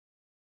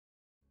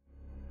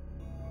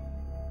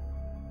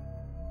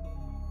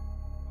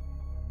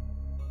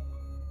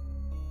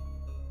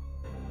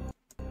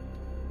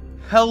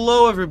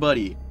Hello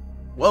everybody,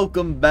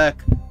 welcome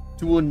back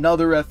to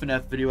another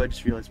FNF video. I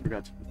just realized I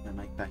forgot to put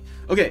my mic back.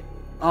 Okay,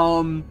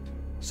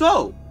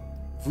 so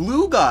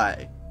Vloo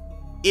Guy,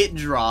 it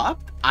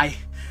dropped. I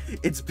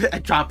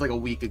dropped like a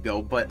week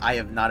ago, but I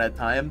have not had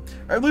time.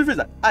 I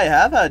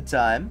have had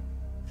time,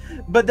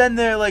 but then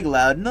there are like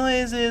loud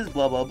noises,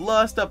 blah blah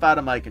blah, stuff out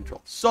of my control.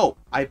 So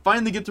I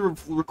finally get to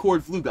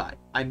record Vloo Guy.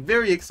 I'm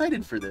very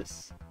excited for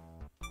this.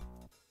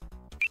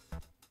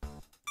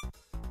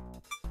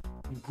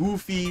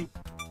 Goofy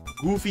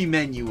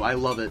menu. I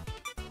love it.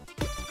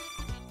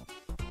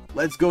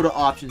 Let's go to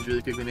options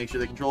really quickly. Make sure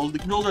the controls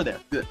are there.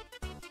 Good.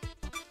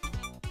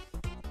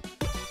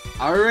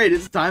 Alright,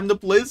 it's time to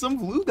play some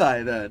Vloo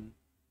Guy then.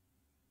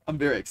 I'm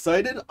very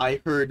excited.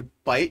 I heard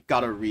Bite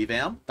got a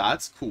revamp.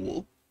 That's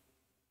cool.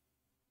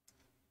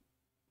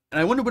 And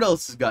I wonder what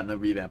else has gotten a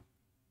revamp.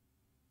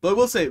 But I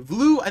will say,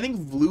 I think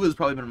Vloo has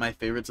probably been my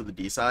favorites of the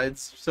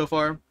D-sides so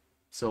far.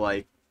 So,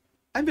 like,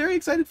 I'm very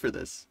excited for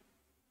this.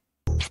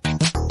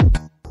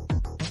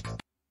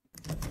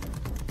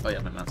 Oh yeah,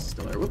 my mouse is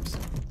still there. Whoops.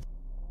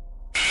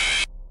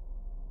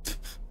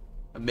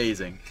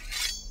 Amazing.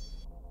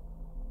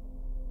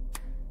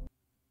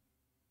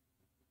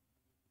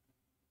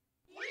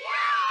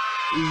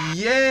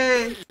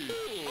 Yay!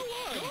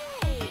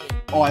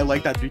 Oh, I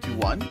like that 3, 2,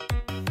 1.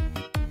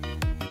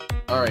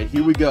 Alright,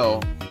 here we go.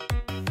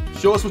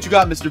 Show us what you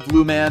got, Mr.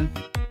 Vloo Man.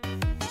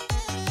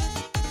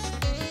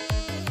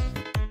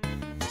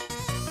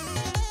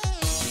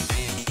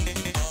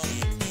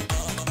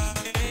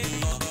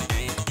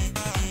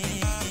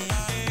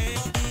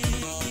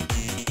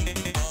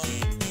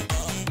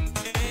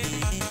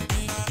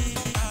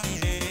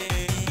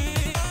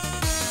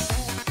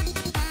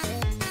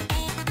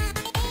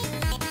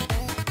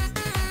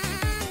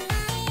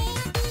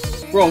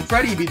 Bro,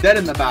 Freddy be dead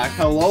in the back.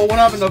 Hello? What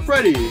happened to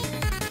Freddy?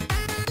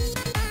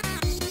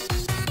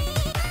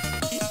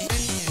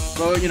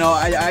 So, you know,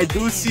 I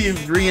do see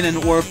Green and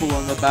ourple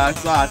in the back,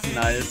 so that's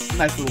nice.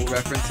 Nice little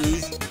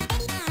references.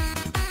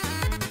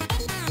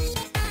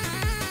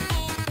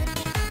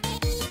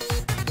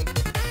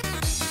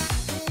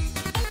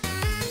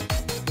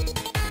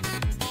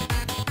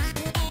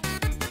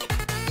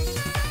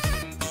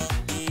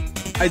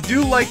 I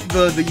do like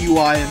the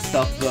UI and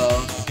stuff,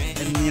 though.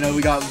 And, you know,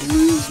 we got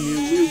Vloo's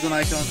an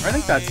icon. I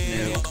think that's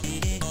new.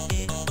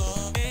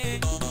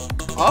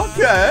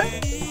 Okay.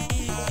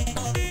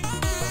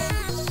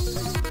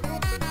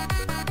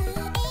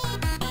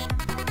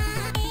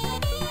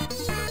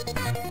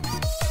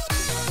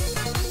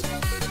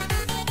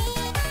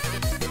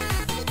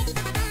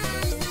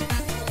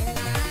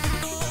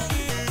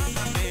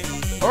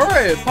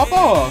 Alright, pop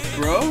off,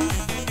 bro.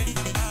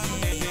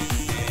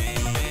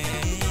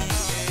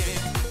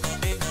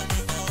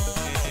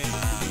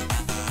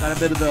 Got a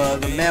bit of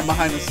the man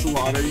behind the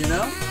slaughter, you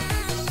know?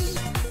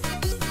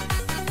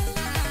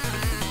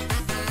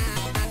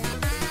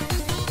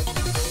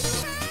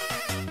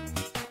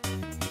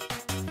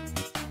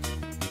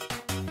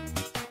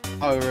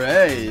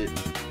 Alright.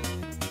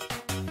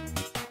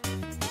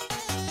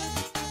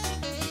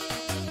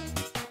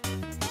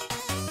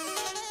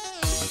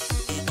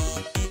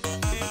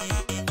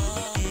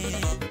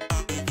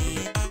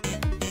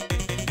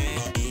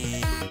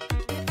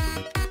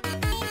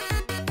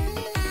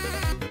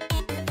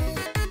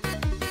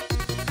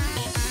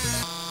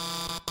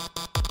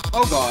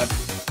 Oh god.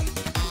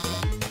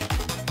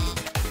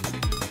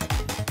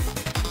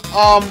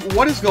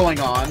 What is going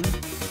on?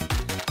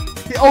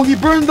 Oh, he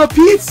burned the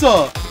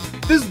pizza!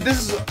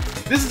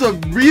 This is a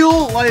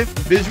real life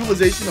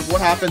visualization of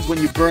what happens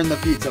when you burn the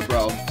pizza,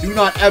 bro. Do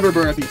not ever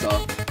burn a pizza.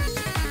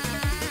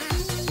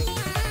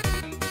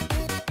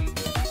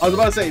 I was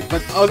about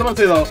to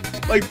say though,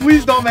 like,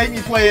 please don't make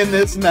me play in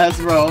this mess,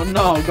 bro.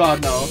 No,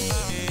 god no.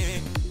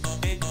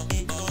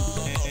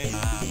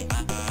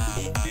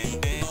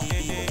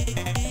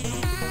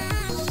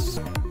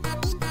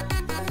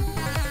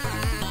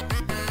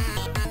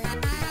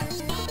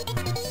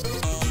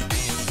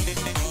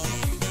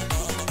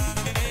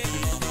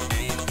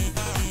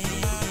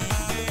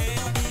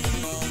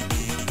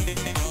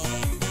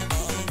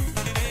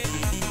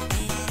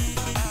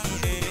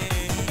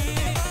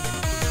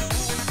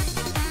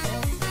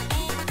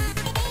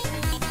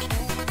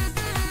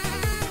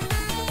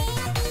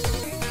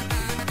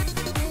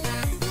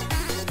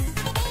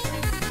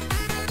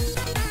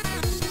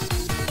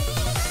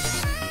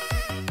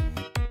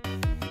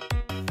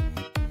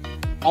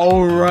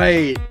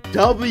 Alright,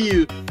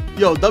 W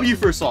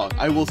first song,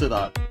 I will say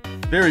that.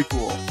 Very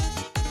cool.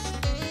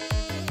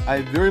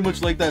 I very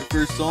much like that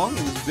first song,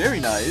 it was very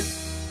nice.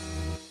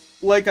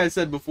 Like I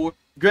said before,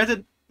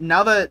 granted,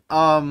 now that,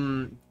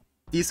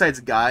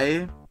 D-Sides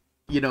Guy,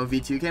 you know,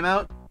 V2 came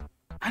out,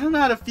 I don't know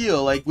how to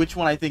feel, like, which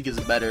one I think is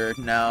better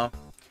now.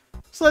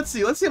 So let's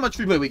see how much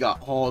replay we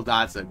got. Oh,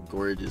 that's a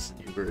gorgeous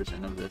new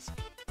version of this.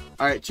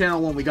 Alright,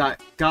 channel 1, we got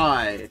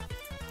Guy.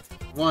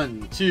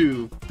 1,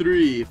 2,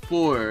 3,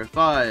 4,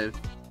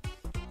 5,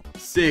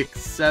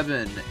 6,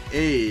 7,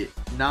 8,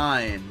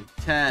 9,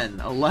 10,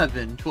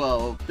 11,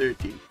 12,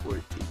 13,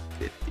 14,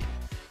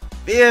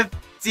 15.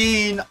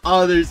 15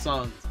 other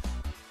songs.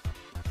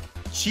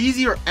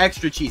 Cheesy or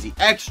extra cheesy?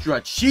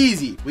 Extra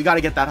cheesy. We gotta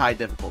get that high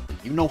difficulty.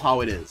 You know how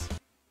it is.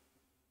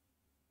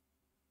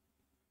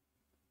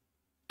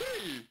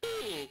 3, 2,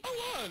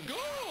 1,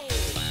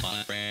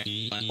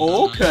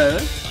 go!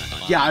 Okay.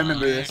 Yeah, I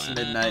remember this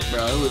Midnight,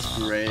 bro. It was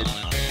great.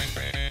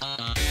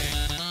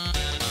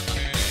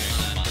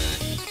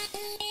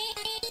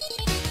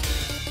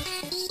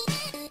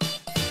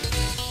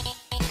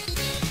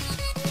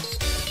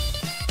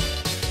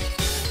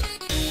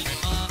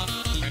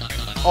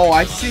 Oh,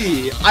 I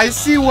see. I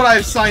see what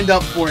I've signed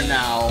up for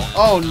now.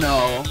 Oh,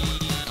 no.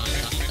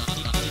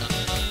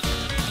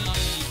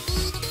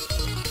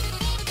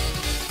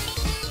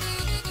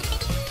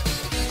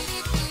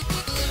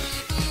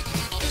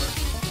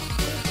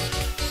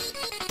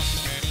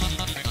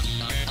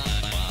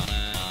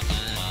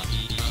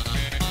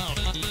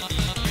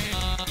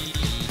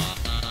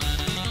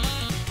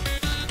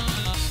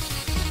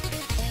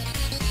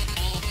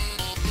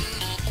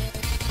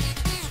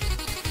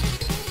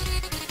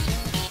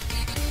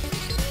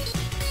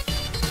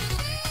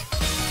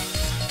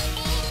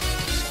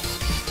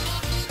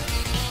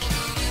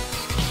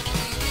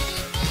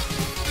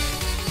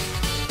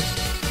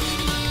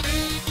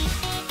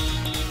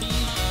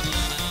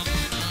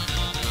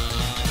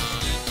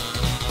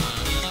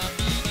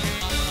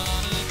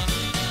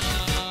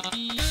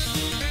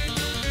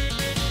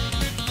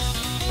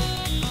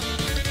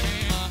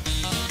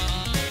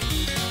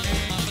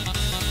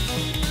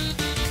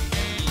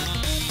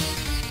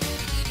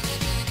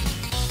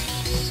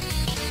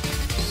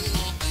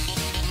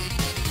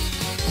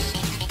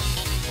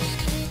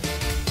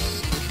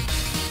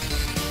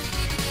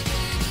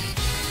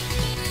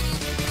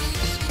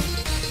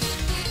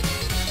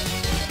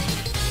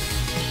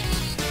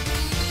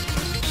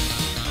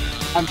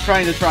 I'm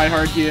trying to try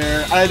hard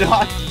here. I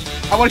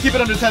want to keep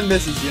it under 10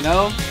 misses, you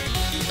know?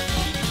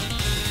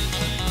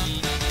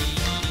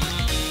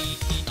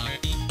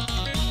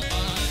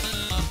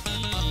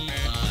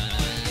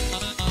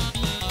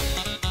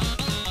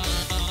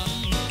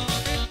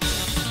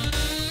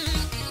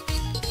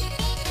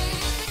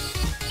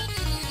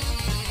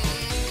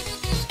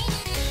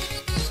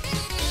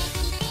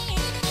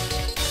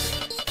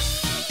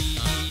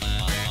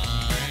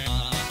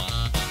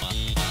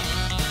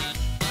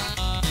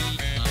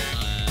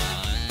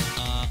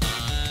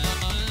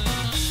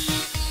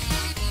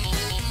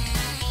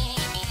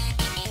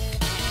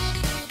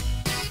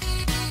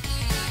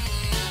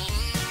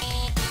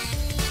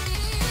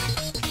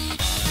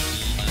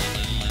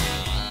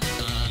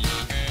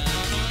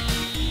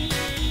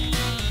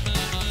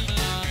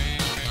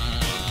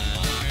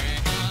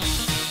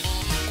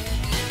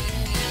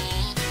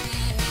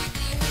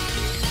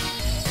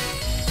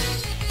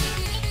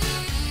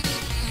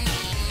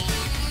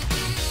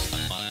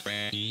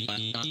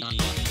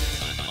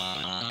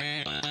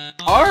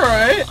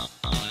 Alright.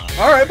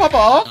 Alright,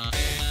 Papa.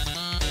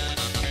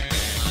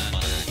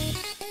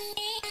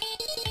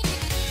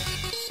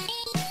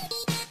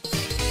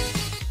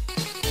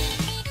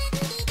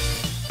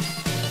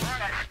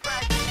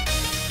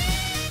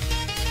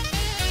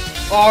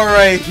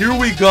 Alright, here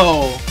we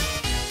go.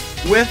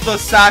 With the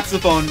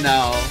saxophone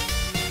now.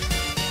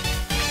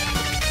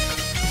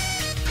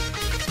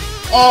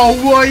 Oh,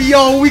 whoa,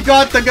 yo, we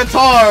got the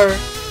guitar.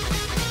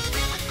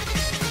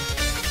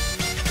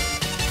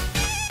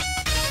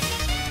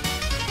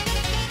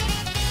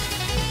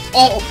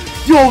 Oh,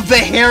 yo, the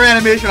hair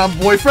animation on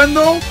Boyfriend,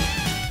 though?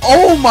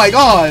 Oh my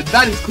god,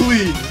 that is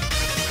clean.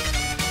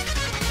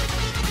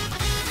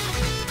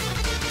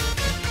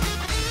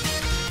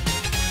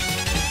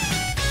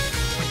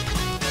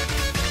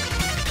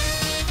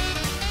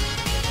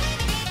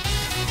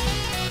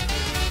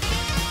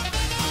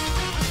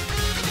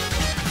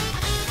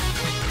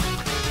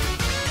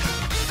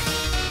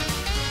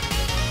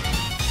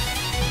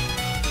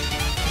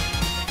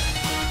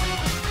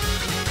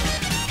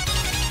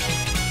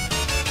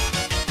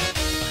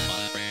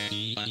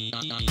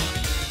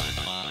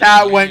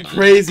 That went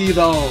crazy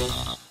though.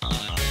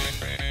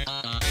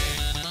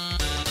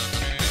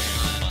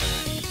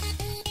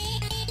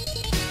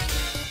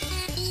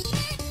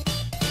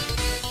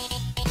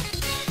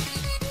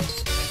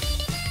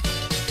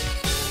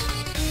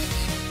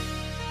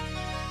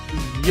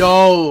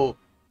 Yo,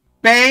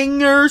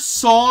 banger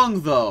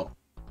song though.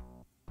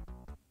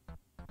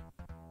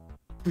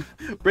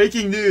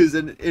 Breaking news,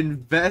 an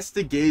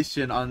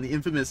investigation on the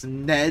infamous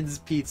Ned's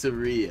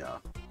Pizzeria.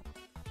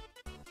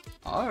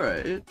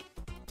 Alright.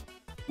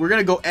 We're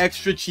gonna go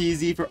extra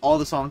cheesy for all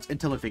the songs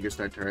until my fingers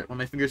start to hurt. When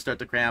my fingers start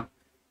to cramp,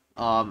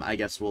 I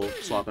guess we'll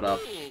swap it up.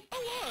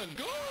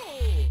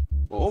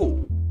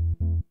 Oh.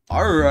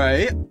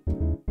 Alright.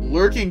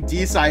 Lurking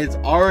D-side is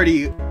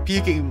already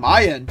piquing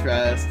my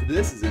interest.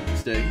 This is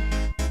interesting.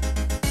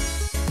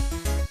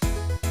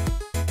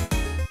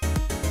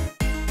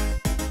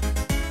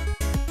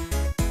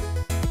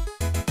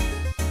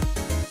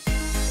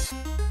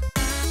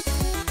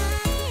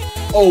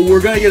 Oh,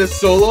 we're gonna get a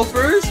solo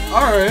first?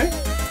 Alright.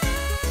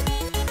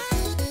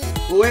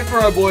 We'll wait for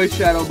our boy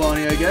Shadow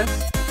Bonnie, I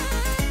guess.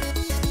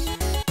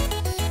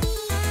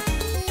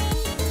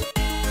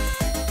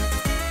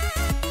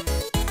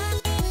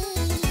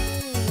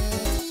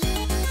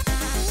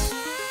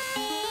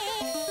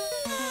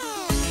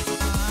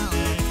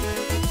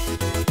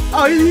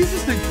 Oh, he's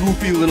just a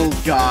goofy little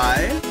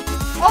guy.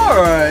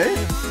 Alright.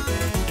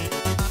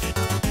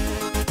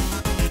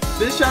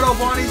 This Shadow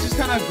Bonnie's just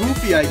kind of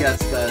goofy, I guess,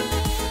 then.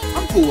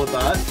 I'm cool with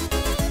that.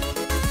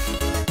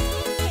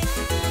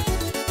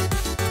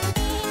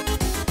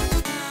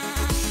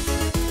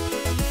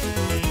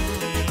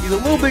 He's a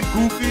little bit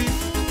goofy,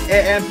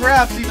 and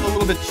perhaps even a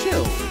little bit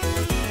chill.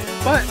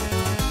 But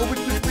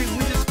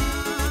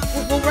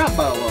we'll rap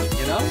about him,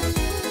 you know?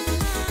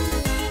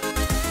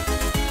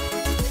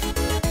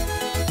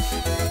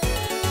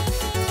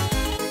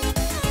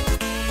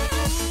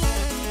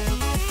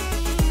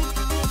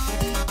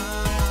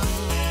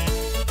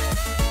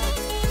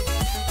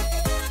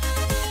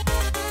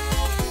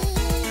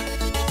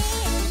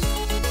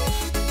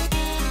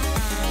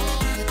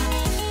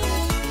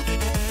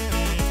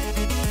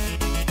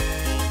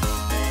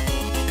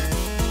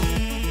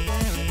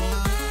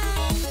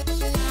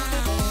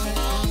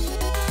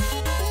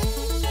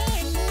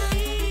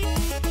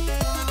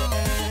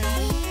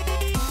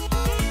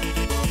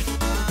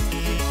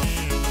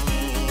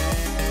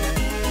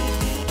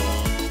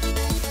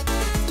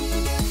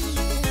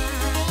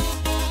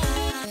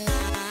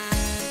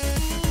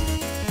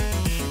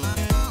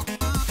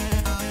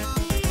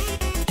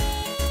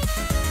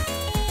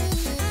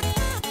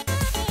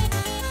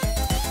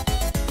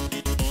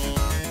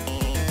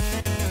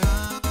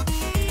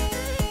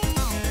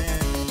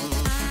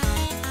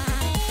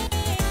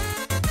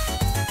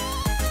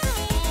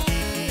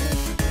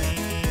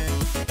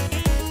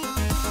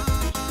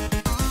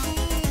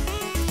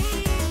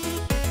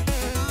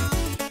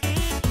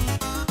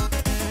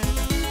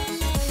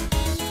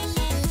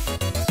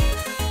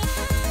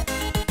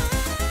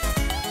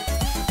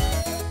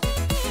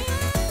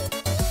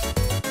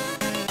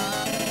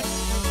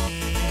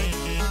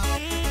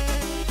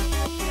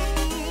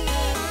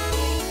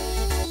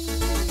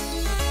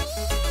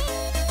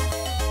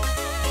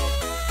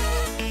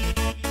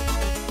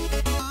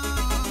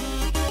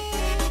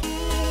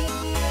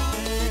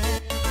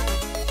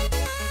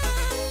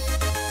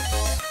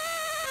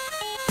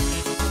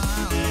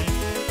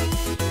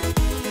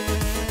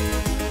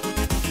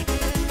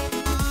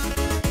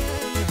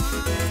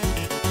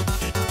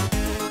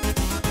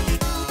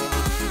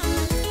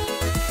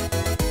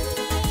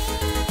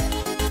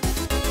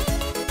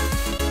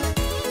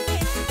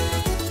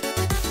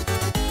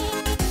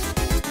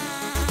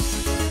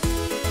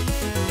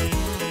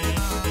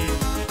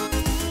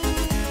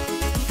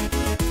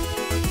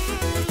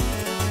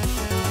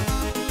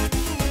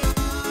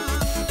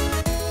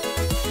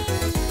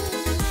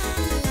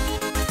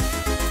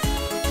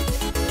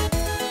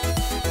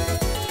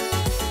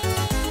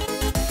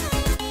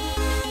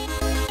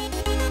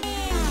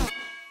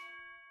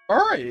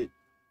 Alright.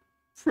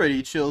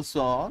 Pretty chill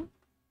song.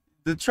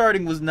 The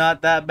charting was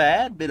not that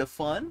bad. Bit of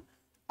fun.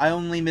 I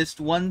only missed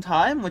one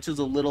time, which is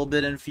a little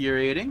bit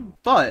infuriating.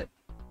 But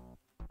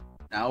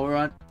now we're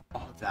on...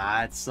 Oh,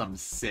 that's some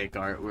sick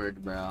artwork,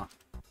 bro.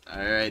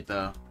 Alright,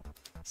 though.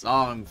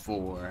 Song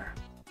 4.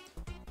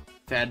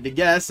 If I had to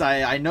guess,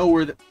 I know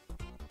where the...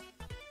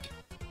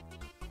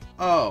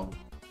 Oh.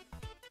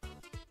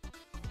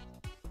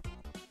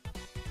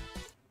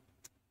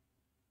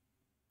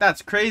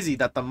 That's crazy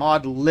that the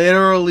mod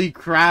literally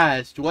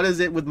crashed. What is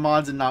it with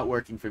mods and not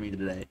working for me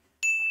today?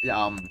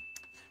 No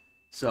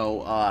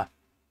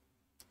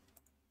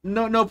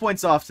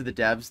points off to the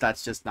devs.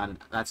 That's just an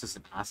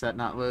asset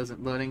not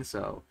loading.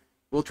 So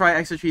we'll try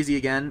extra cheesy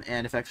again,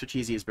 and if extra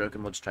cheesy is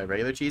broken, we'll just try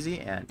regular cheesy.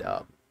 And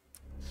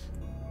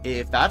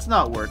if that's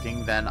not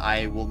working, then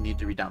I will need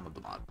to re-download the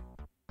mod.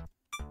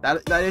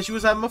 That issue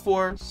was happened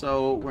before,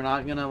 so we're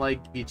not gonna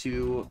like be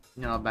too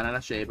bent out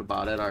of shape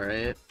about it. All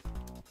right.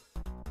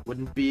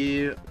 Wouldn't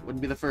be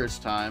the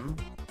first time.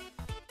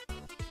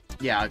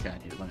 Yeah, okay, I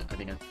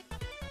think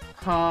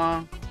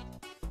Huh.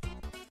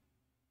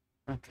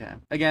 Okay.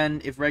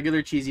 Again, if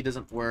regular cheesy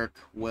doesn't work,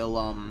 we'll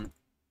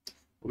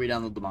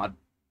re-download the mod.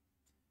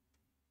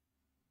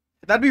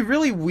 That'd be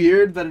really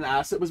weird that an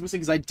asset was missing,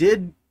 because I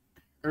did,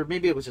 or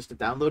maybe it was just a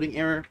downloading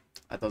error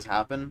that does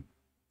happen.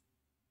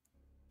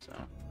 So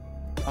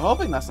I'm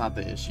hoping that's not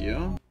the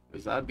issue,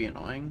 because that'd be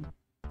annoying.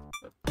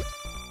 But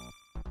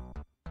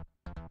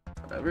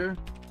whatever.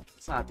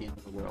 It's not the end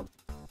of the world.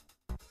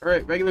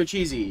 Alright, regular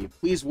cheesy,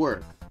 please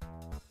work.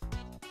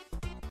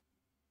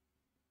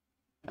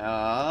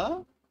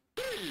 Alright,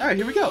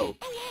 here we go.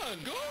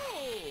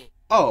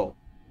 Oh.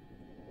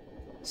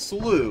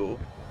 Slew.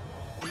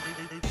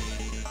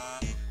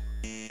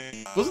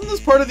 Wasn't this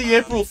part of the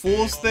April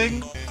Fool's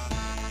thing?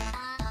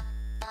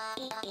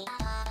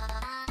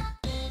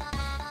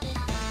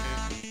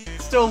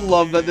 Still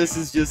love that this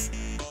is just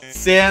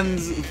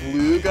Sans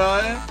Vloo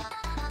Guy.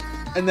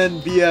 And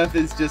then BF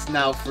is just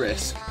now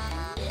Frisk.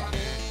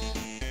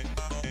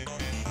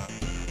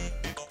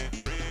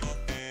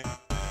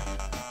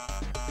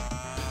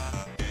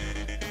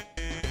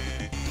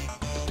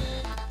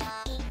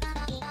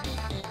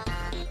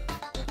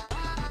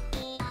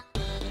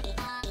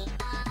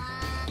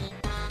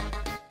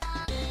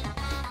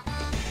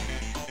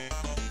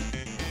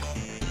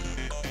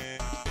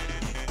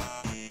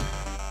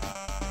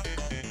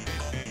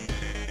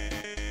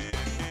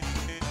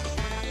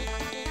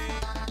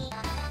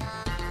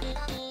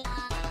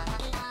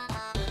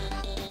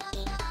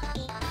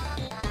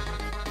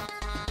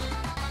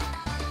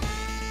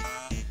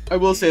 I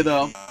will say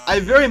though,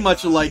 I very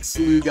much like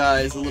Vloo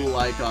Guy's little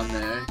icon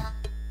there.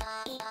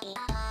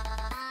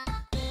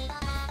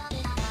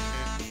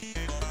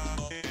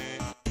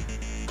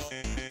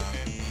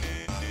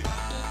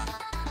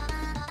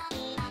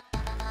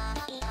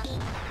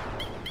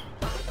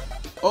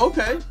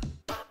 Okay.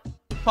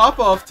 Pop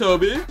off,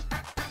 Toby.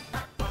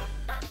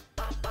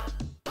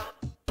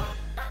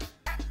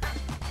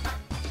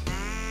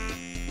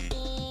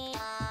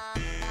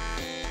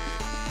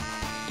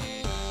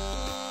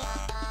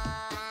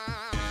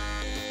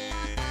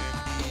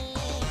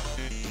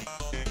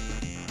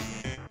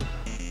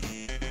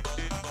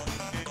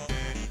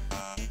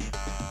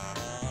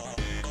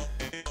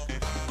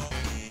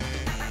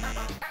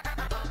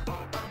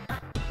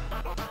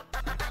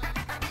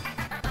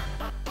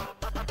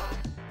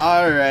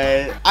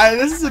 Alright.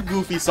 This is a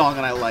goofy song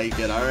and I like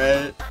it,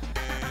 alright?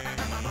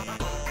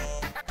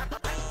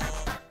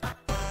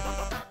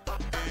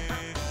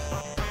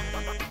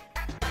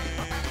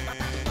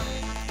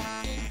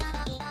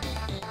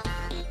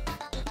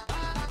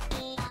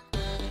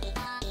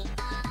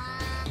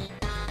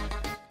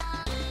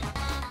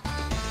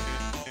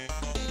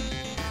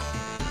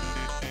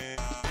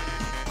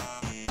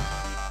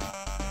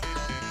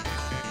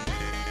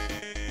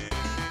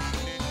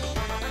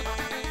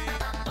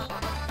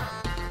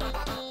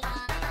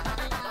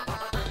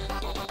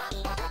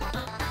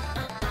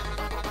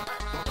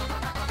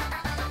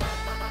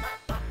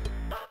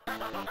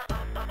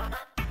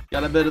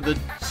 Got a bit of the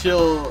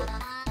chill.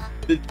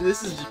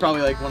 This is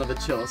probably like one of the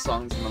chillest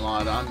songs in the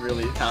mod. I'm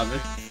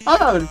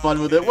having fun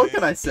with it. What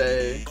can I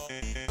say?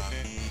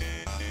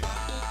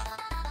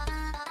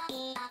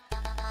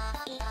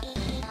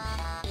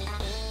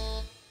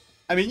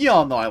 I mean, you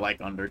all know I like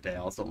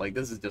Undertale, so like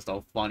this is just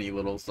a funny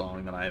little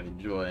song that I have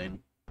enjoyed.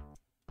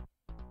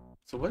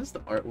 So what is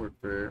the artwork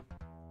for?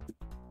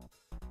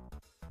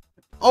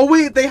 Oh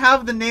wait, they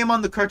have the name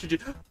on the cartridges.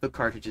 The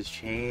cartridges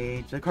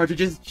change. The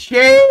cartridges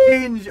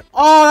change.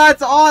 Oh,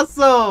 that's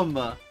awesome.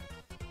 All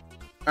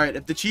right,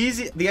 if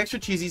the extra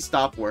cheesy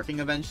stop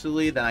working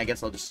eventually, then I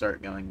guess I'll just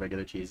start going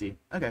regular cheesy.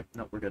 Okay,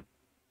 no, we're good.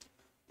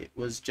 It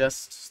was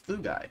just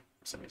Vloo Guy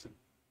for some reason.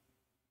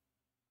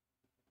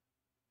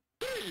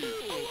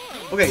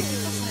 Okay,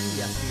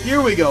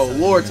 here we go.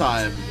 Lore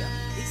time.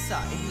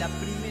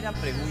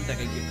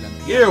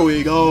 Here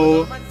we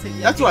go.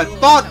 That's what I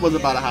thought was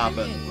about to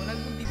happen.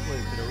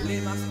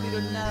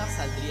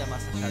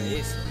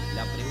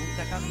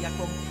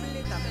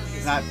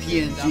 That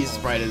PNG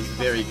sprite is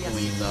very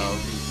clean though.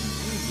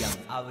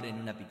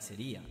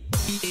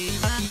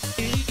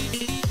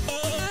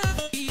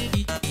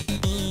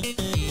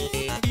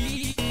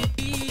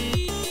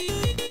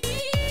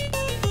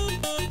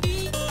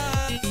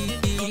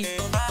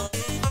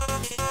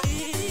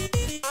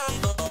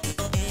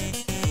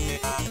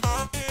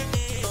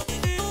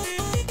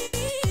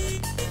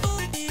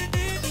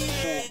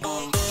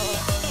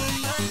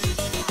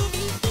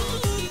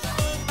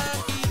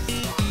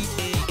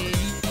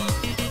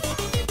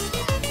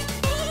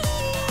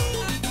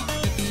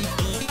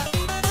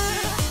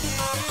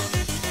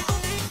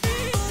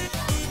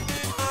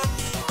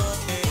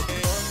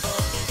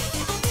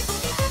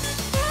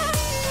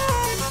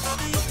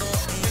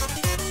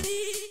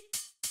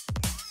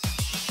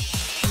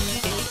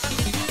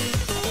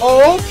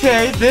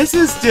 Okay, this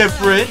is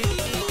different.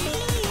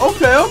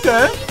 Okay,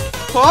 okay.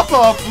 Pop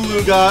off,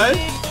 Vloo Guy.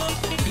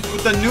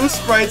 With the new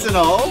sprites and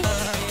all.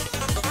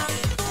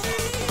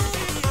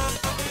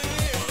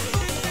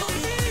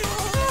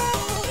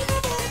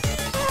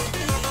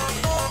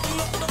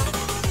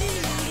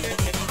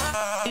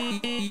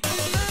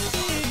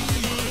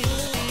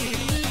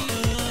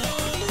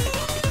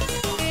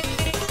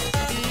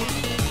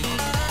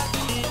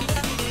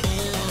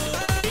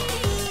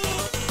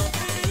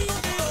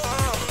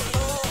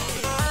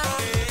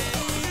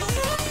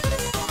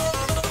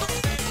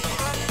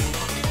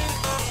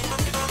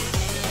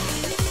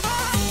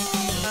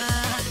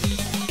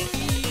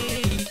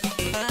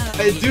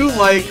 I do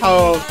like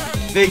how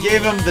they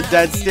gave him the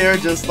dead stare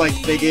just like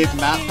they gave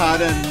MatPat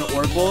and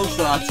ourple,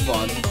 so that's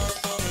fun.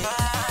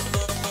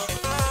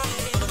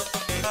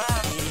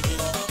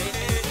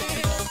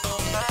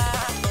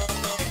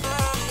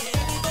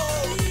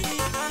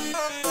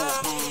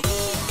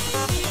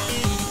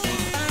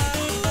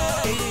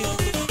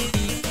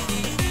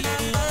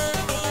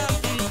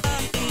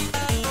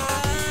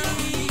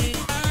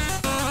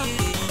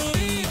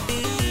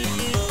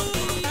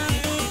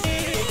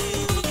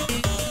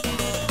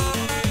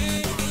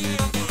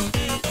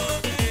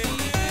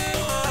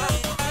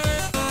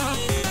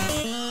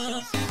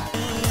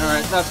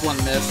 Alright, that's one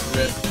miss,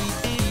 Rip.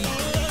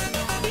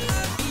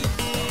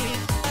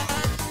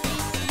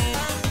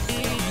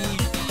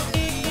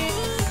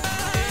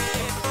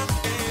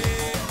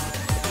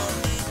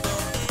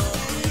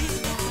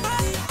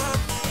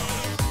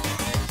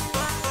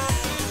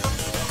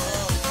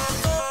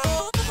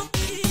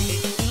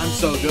 I'm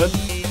so good.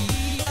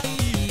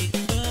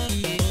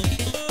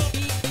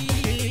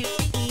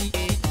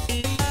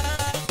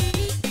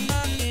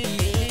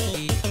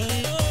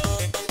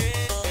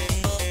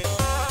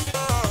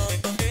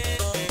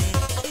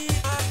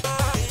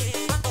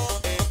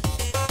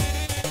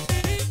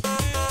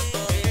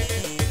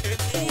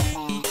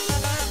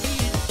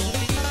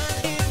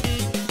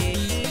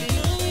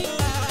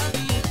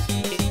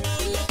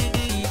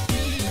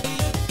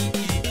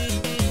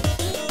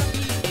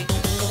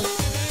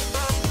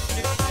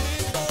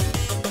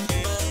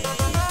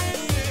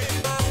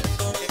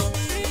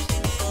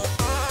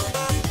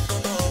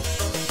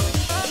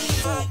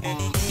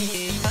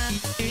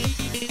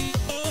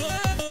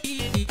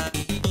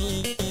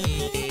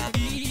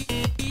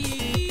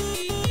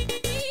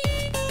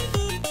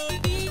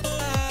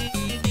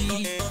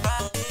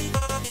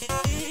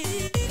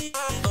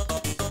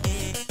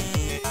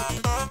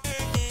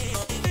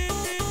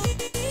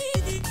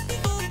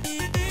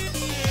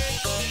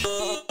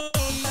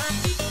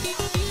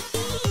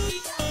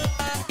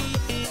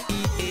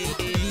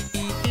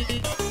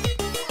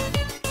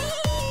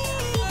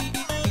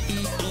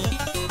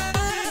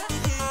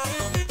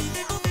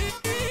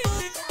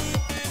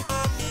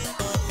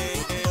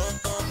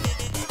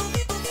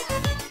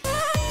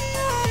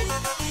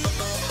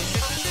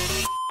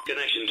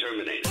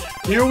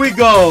 Here we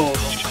go.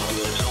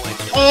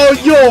 Oh,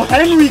 yo,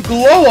 Henry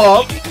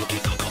Glow Up.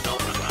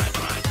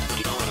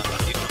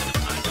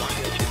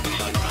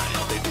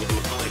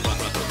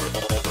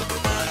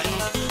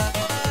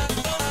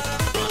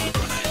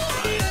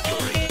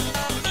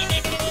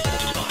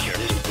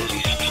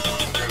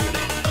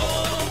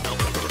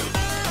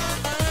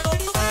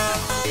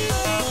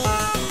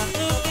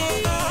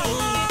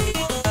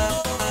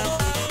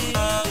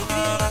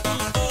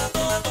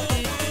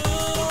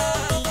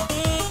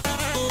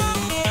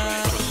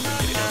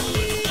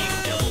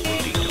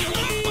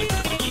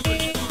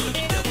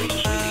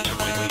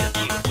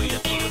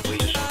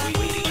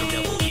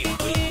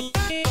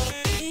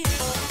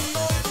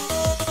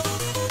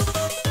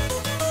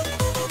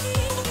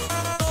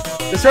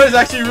 This part is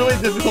actually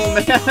really difficult,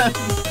 man.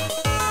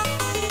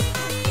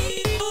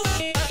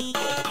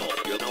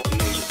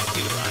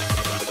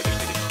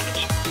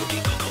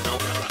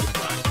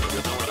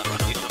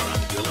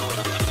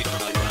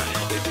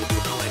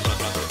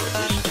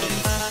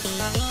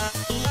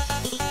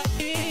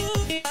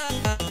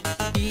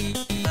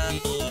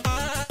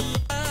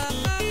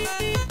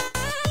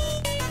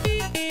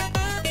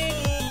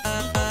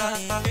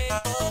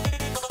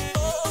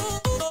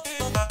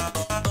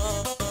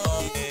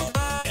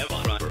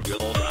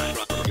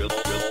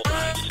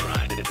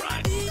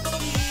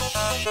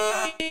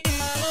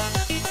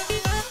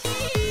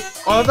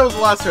 Oh, that was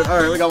the last turn.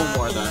 Alright, we got one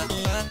more then.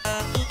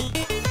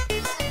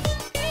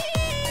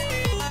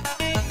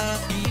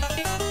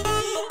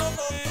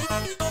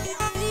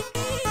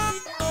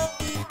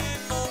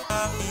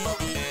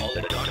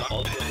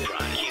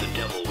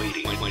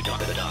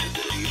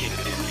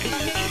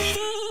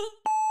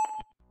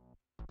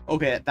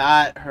 Okay,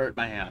 that hurt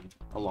my hand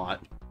a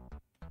lot.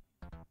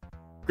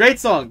 Great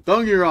song,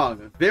 don't get me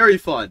wrong. Very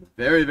fun.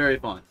 Very, very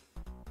fun.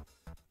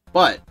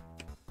 But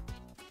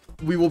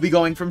we will be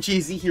going from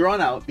cheesy here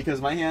on out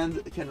because my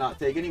hand cannot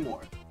take any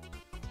more.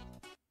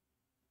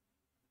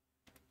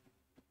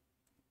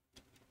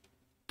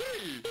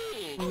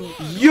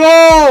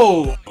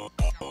 Yo!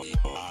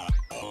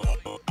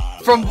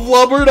 From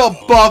blubber to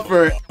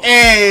buffer.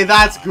 Hey,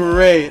 that's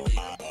great.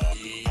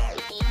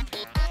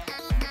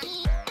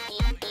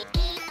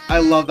 I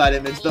love that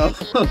image though.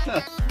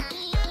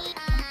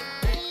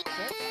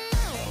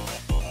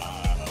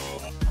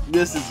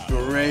 This is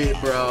great,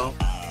 bro.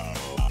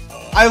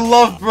 I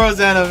love bro's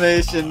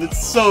animation.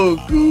 It's so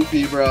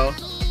goofy, bro.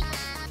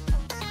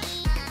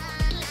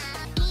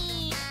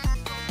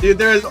 Dude,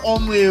 there is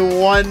only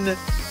one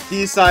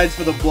D-sides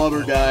for the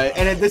blubber guy,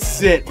 and this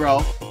is it,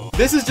 bro.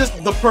 This is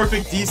just the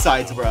perfect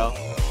D-sides, bro.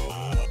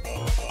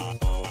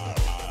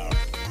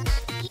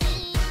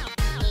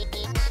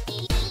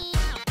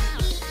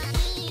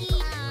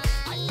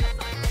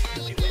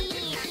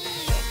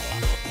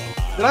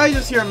 Did I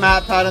just hear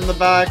Matt Pat in the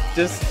back?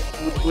 Just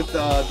with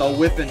the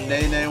whip and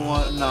nay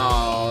one?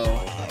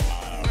 No.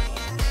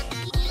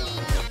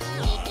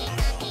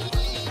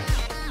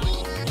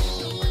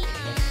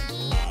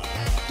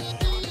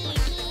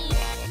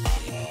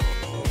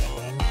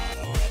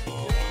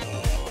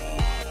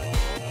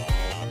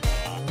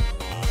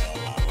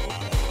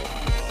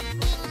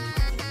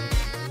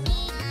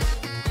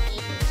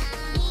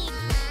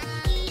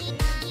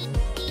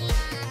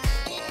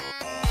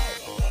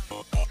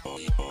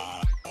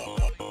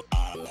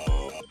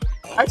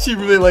 I actually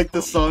really like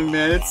this song,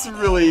 man. It's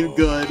really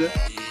good.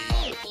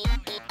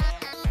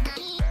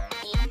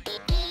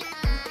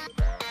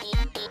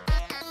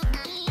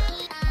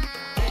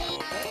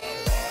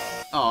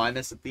 Oh, I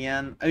missed at the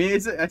end. I mean,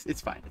 it's fine.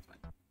 It's fine.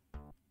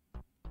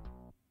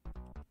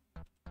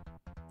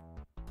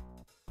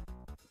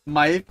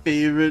 My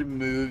favorite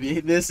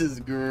movie. This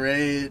is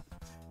great.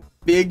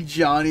 Big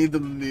Johnny the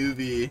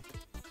movie.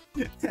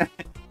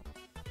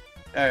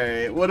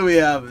 Alright, what do we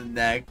have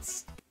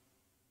next?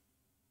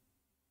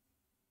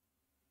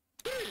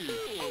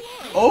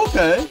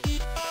 Okay.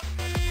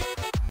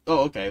 Oh,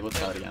 okay. Let's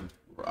try it again.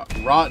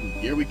 Rotten.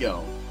 Here we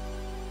go.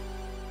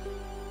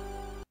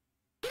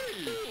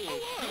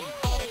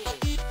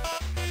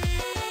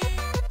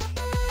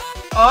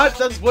 Oh,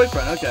 that's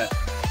boyfriend. Okay.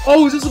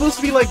 Oh, is this supposed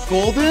to be like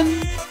golden?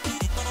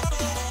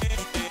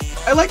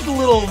 I like the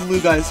little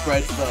Vloo Guy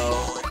sprites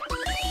though.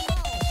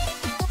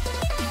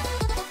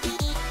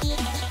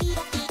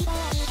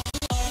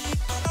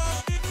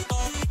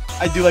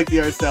 I do like the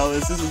art style of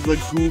this. This is the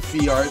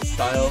goofy art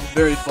style.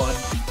 Very fun.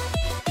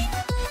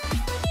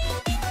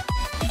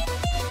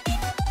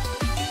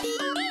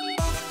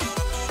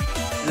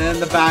 And then in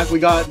the back we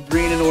got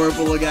green and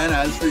ourple again,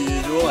 as per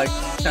usual. I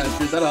kind of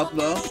screwed that up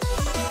though.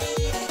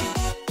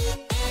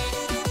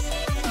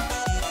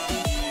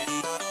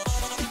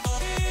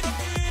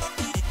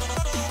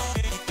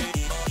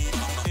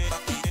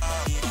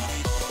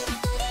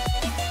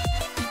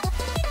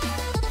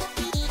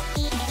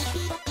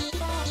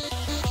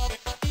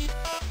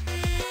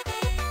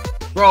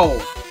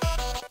 Bro.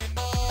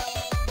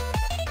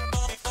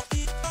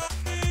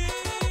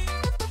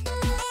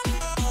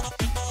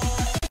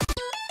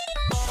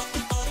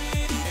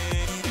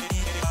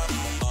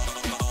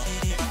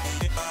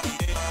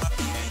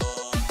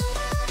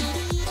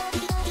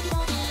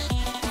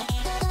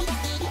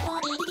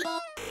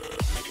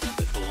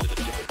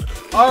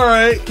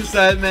 Alright,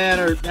 Cassette Man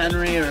or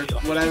Henry or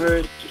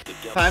whatever.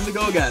 Time to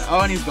go again.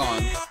 Oh, and he's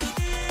gone.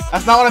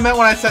 That's not what I meant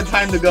when I said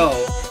time to go.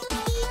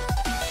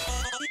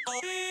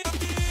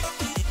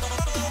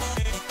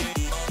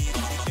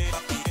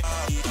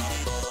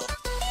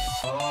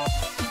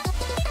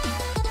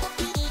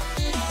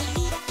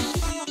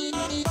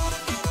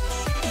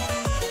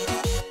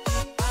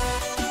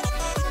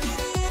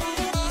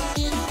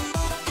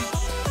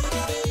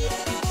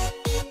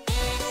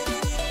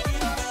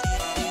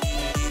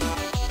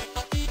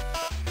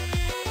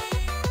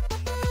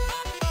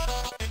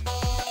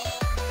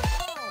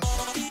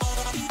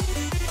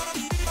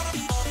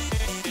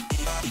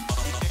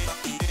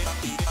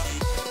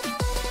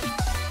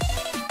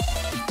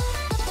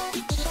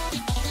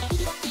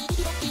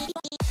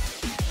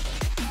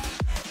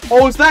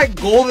 Oh, is that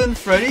Golden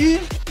Freddy?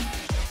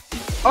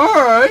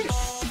 Alright.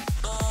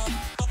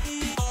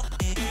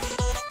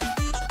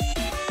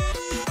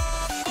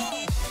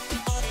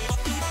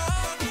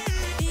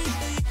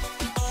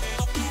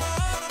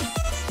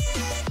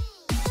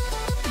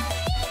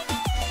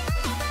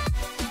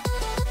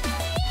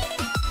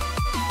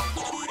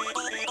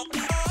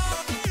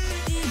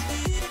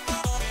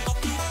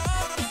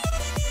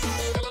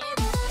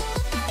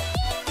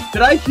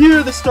 Did I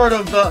hear the start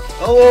of the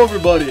hello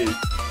everybody?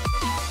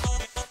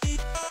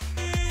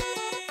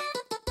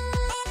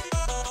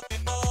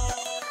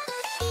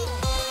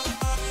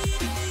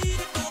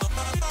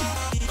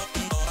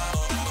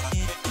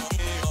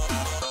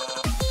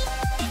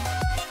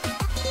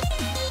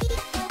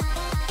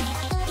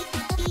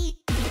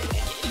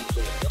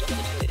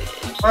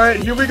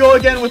 Alright, here we go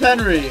again with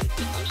Henry.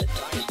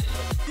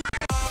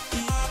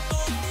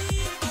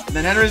 And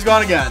then Henry's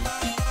gone again.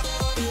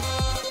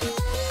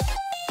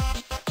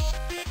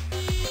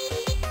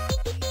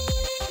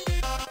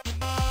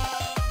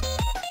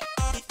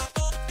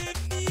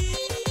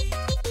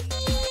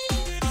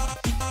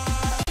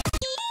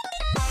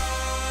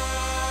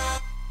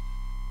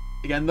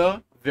 Again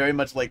though, very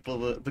much like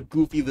the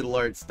goofy little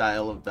art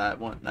style of that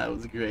one. That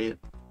was great.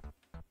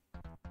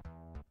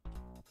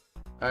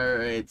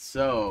 Alright,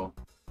 so...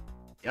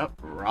 Yep,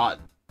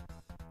 rotten.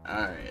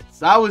 Alright,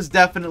 so that was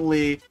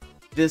definitely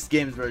this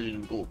game's version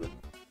of Golden.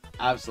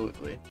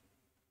 Absolutely.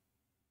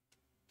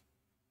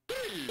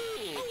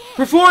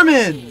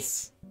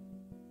 Performance!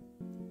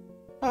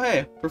 Oh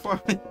hey,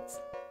 performance.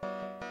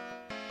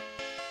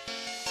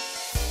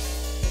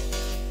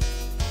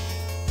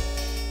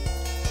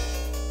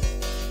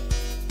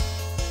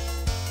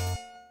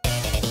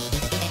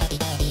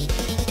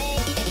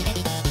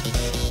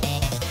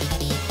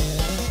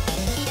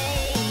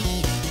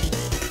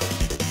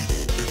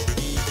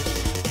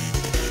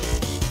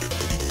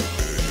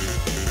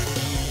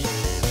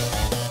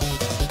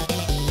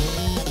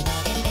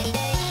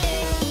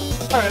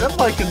 Alright, I'm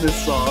liking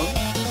this song.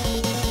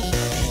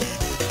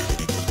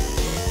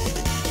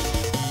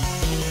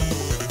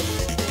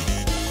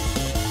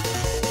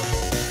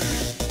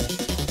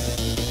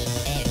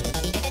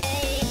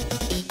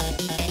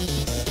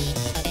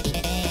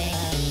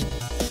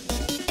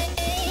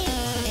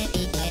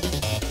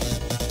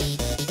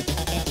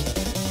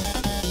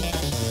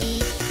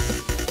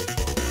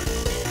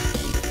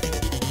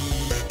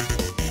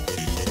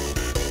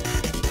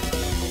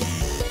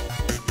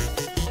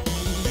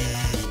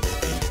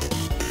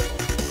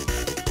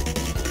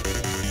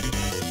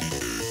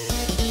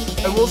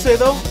 I will say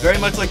though, very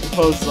much like the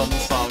poses on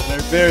this song. They're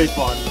very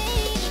fun.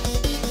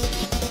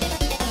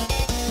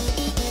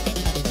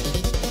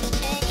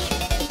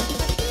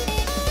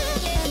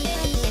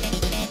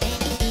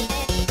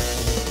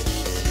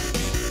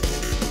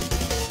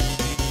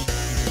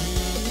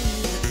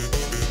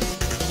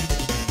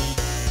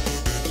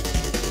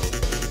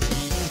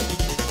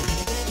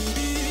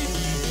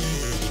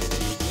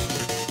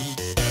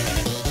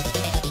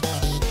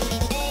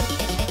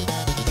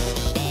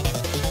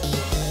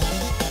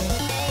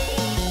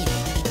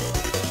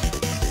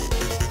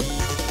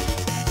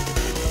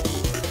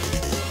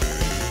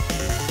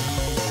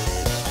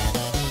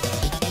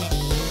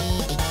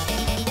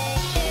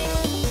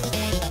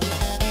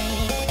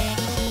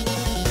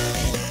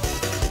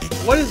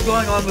 What is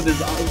going on with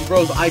his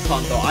bro's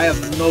icon though? I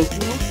have no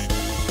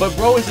clue. But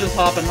bro is just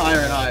hopping higher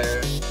and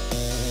higher.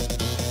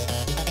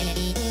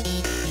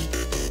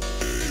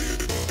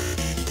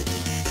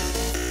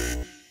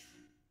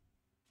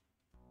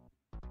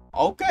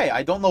 Okay,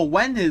 I don't know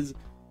when the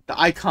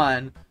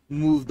icon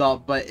moved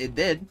up, but it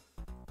did.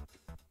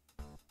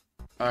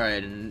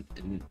 Alright, and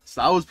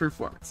so that was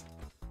performance.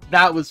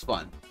 That was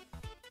fun.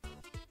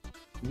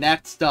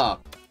 Next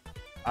up.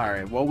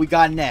 Alright, what we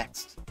got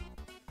next?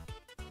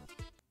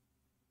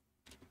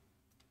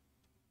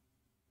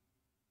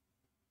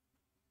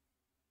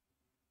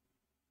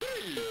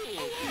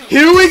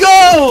 Here we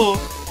go!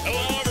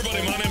 Hello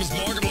everybody, my name is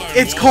Markiplier.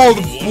 It's called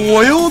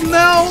Boiled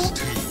now?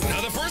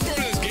 Now the first part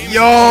of this game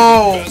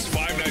Yo! is the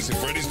best Five Nights at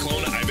Freddy's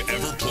clone I've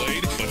ever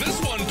played, but this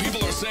one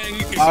people are saying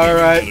is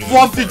alright,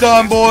 fluffy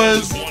time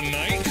boys! one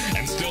night,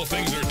 and still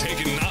things are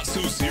taken not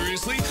so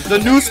seriously. The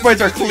new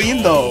sprites are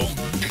clean though.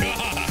 God.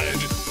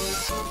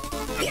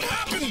 What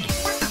happened?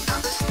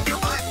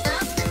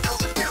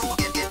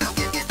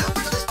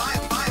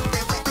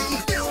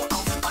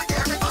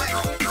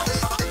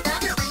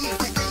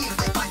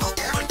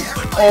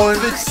 Oh,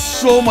 and it's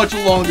so much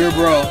longer,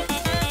 bro.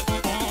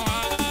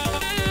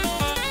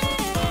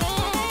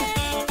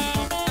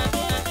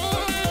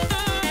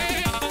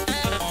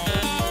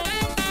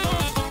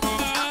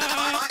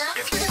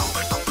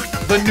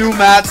 The new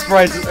matte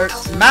sprites,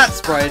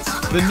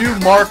 the new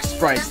Mark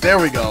sprites, there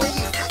we go.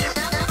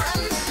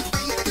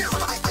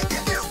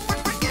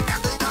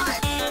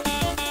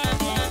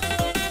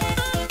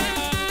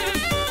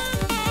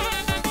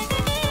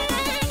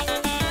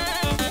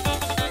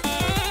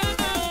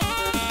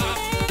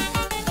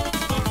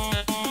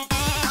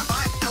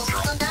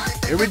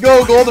 Here we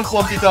go, golden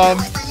fluffy time.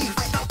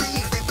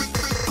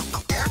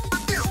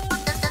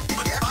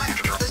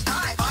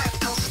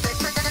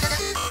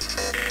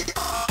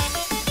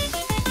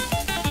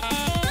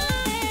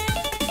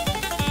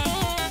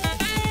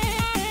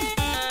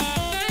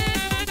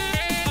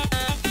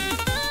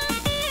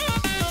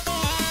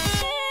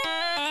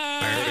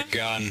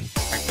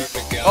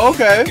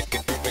 Okay.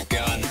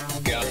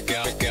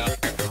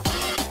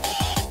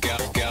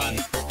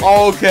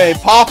 Okay,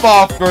 pop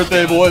off,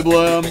 birthday boy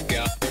Blim.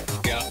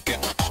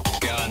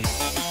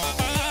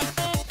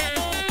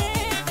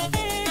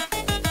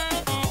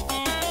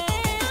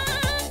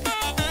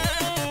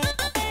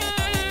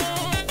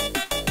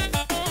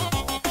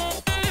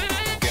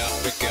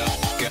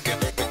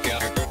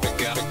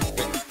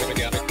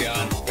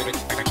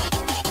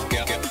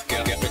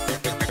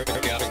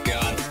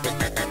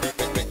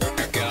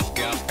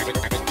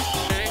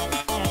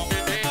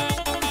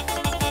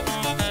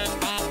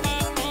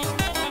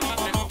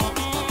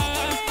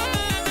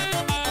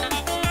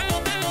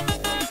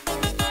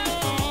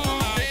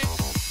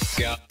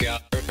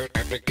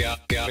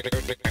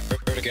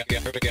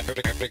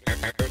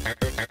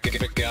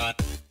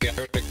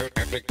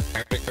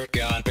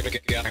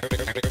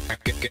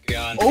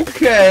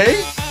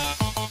 Okay.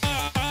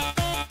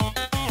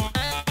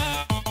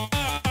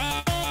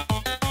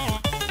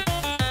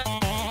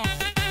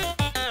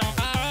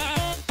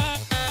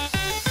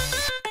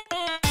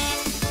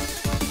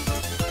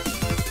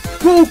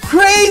 Go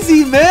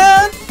crazy,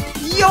 man!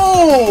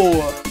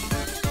 Yo!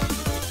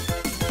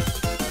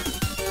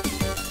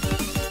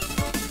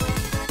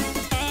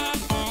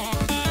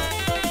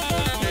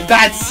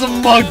 That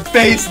smug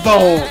face,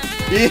 though!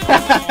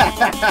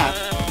 Yeah!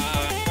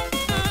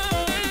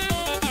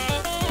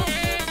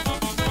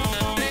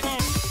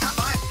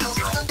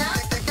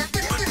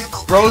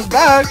 Bro's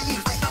back!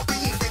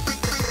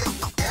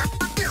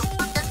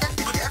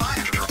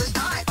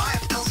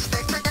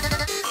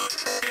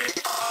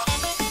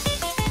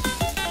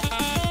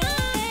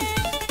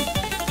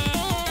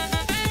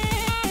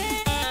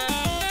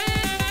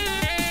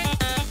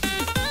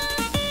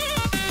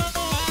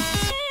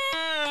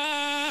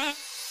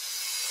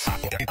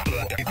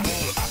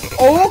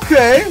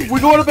 Okay, we're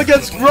going up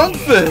against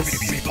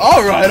Grunkfist.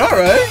 Alright,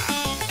 alright.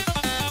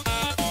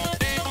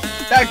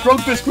 That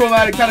Grunkfist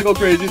chromatic kinda go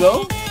crazy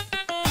though.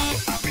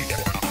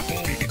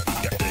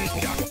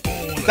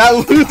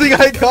 That losing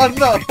icon,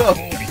 no.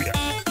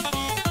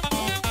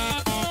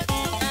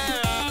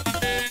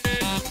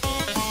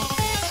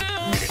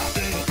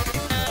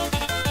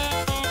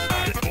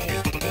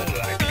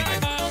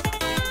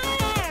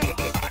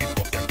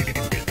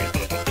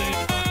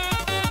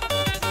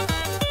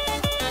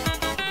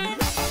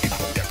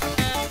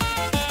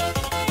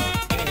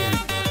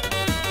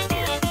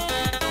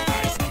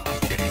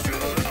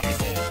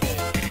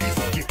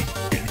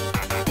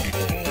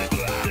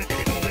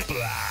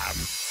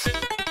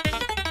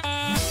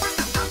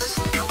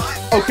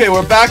 Okay,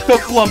 we're back to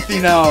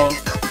Flumpy now.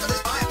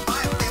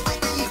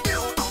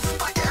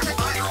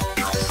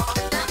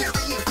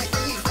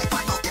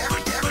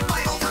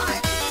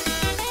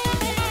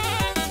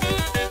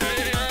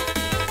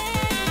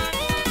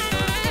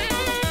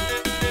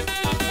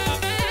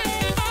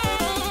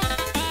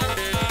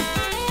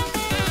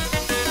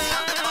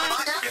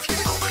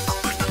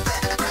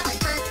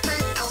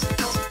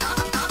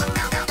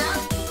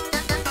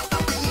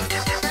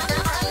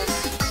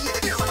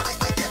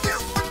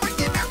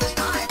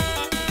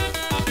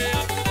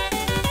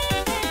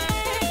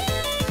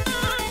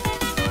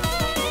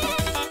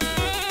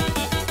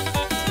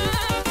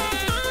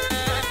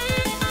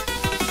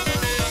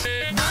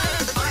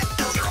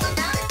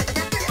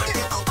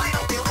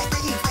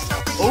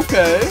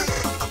 Okay.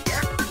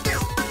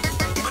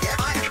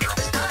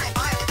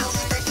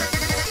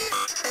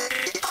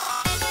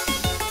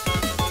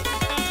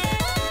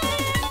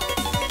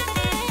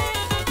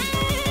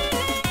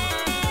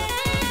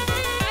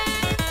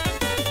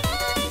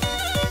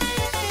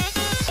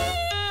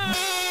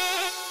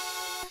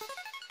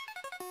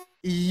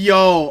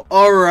 Yo,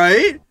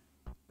 alright.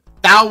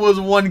 That was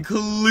one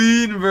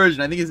clean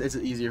version. I think it's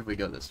easier if we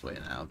go this way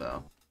now,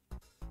 though.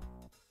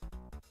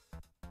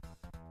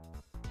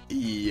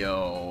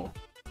 Yo.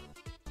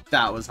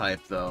 That was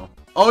hype, though.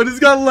 Oh, it has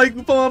got,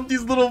 like,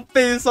 Pumpty's little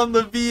face on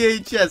the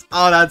VHS.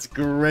 Oh, that's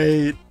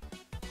great.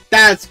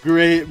 That's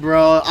great,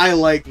 bro. I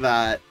like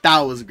that.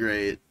 That was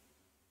great.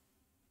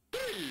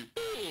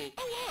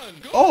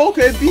 Oh,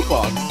 okay,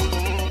 beatbox.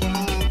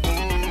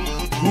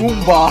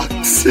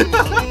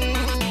 Boombox.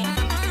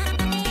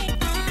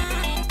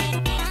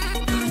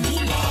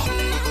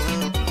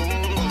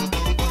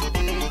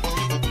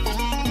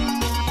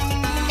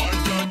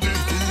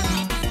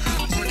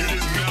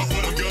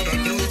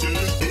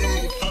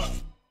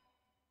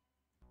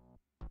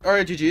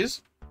 Alright,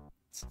 GG's.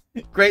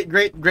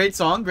 Great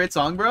song,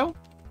 bro.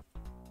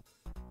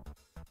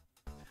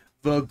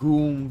 The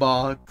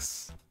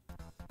Goombox.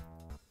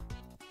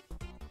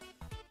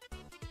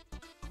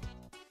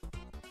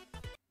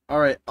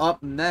 Alright,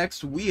 up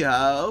next we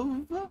have...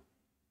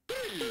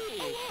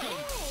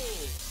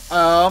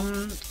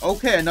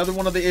 okay, another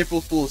one of the April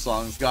Fool's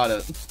songs, got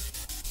it.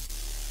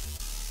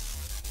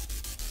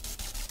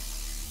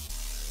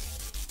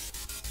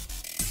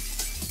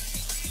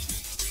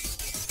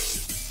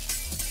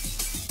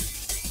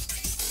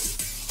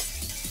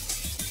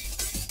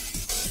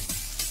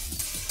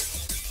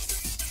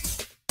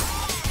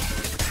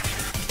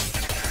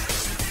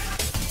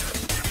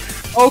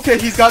 Okay,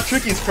 he's got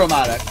Tricky's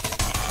chromatic.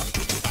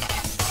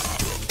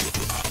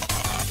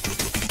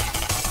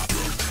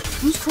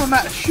 Who's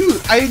chromatic?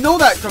 Shoot, I know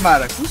that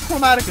chromatic. Whose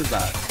chromatic is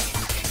that?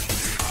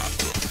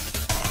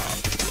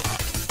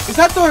 Is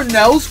that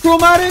Darnell's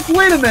chromatic?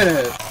 Wait a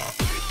minute.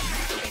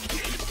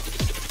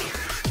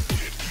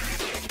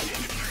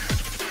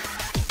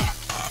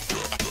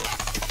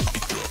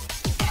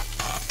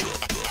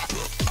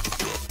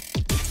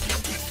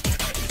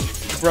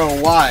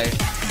 Bro, why?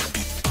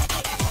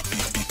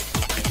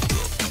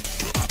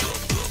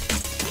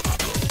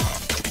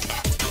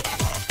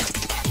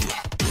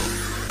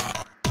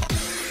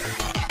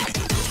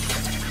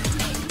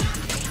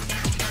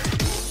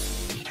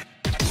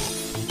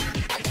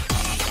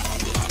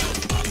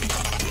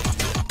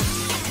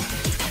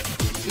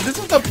 This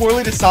is the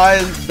poorly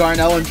decided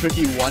Darnell and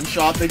Tricky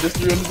one-shot they just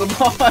threw into the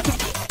mod.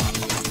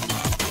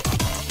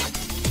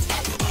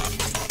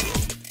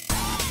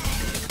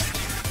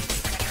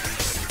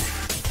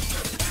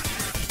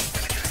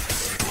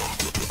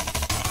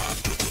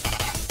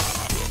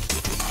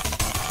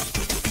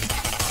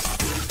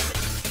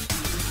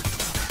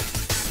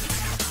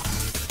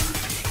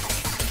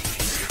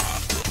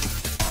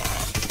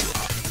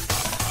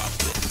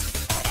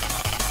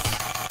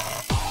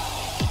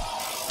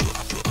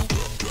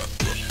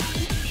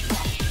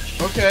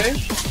 Okay.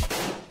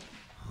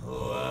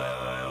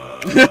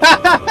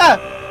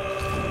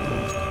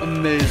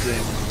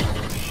 Amazing.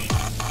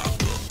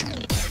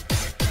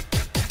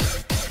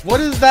 What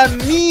does that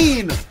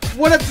mean?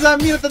 What does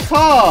that mean at the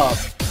top?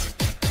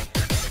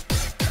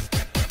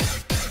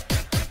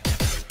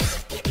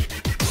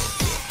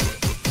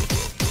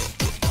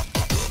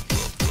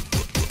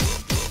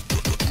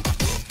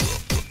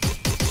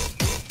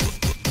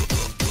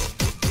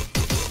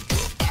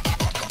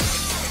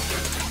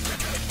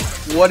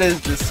 What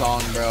is this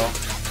song, bro?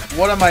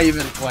 What am I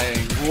even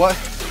playing? What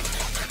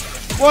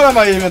am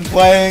I even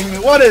playing?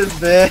 What is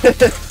this?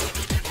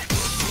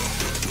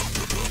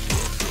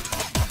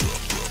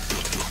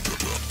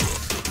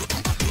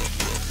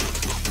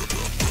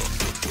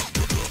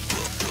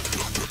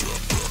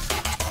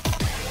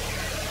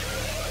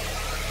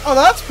 Oh,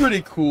 that's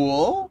pretty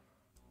cool.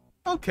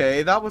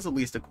 Okay, that was at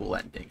least a cool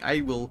ending. I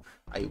will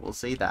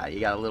say that. You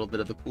got a little bit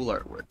of the cool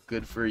artwork.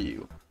 Good for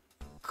you.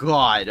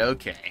 God,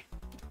 okay.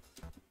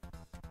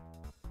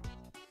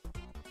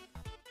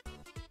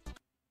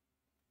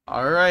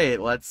 Alright,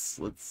 let's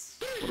what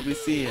are we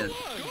seeing?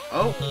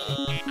 Oh,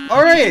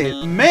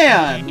 alright,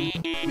 man!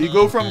 You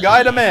go from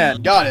guy to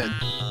man, got it.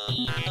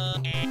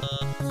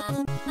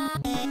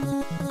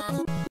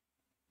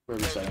 Where are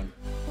we setting?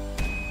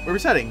 Where are we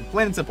setting?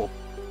 Plain and simple.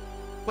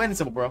 Plain and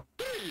simple, bro.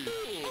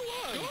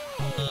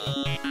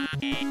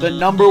 The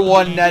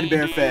 #1 Ned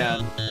Bear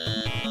fan.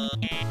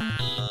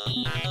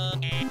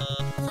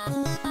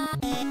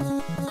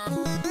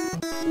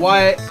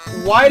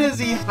 Why does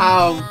he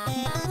have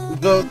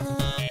the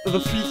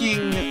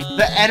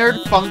Ennard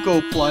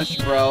Funko plush,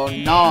 bro?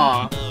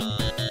 Nah.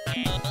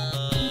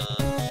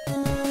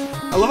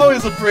 I love how he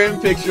has a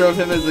framed picture of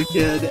him as a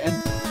kid,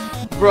 and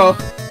bro,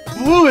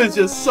 Vloo is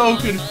just so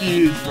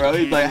confused, bro.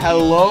 He's like,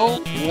 hello?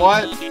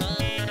 What?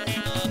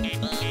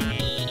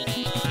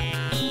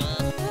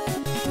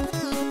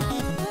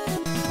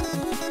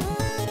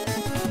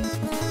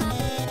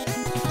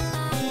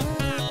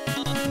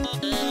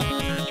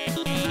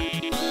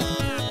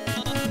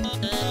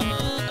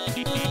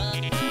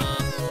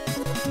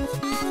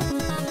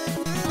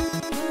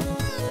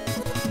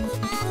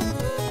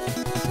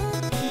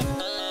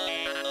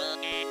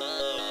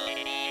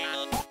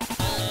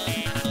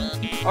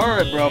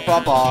 Alright, bro,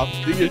 pop off.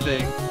 Do your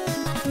thing.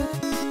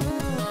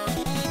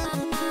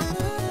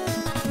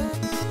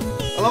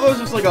 I love how it's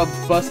just like a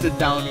busted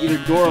down either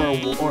door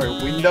or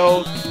a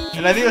window.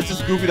 And I think that's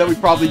just goofy that we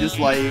probably just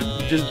like,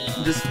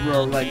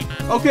 were like,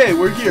 okay,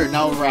 we're here,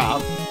 now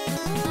rap.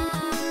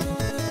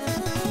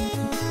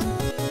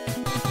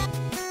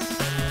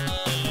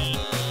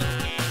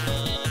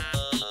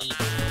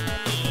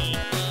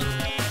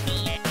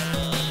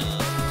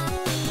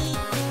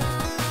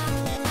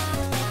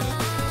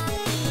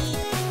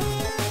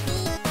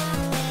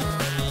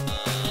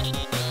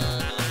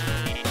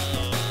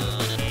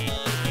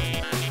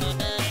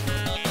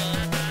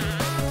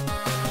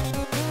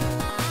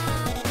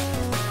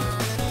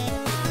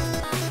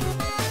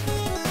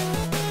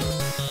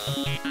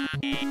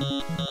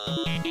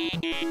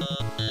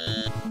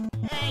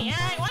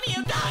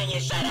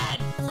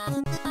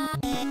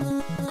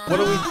 What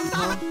are we?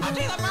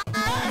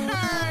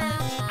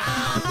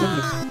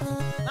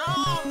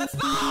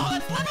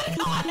 Limited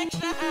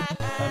collection.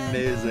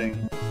 Amazing.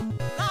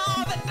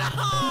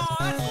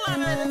 That's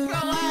limited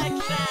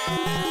collection.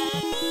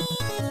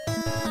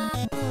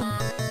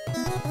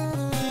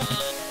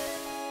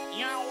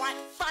 You know what?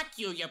 Fuck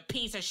you, you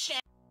piece of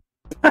shit.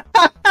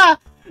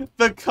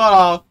 The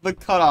cutoff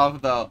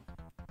though.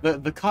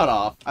 The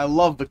cutoff. I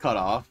love the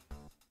cutoff.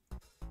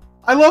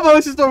 I love how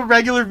it's just a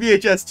regular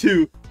VHS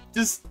too.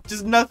 Just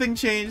nothing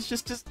changed.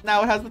 Just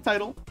now it has the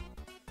title.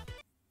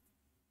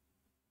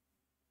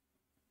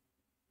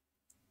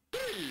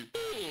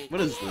 What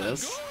is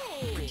this?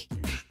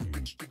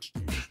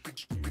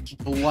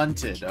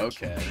 Blunted,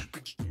 okay.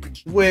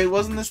 Wait,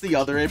 wasn't this the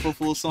other April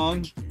Fool's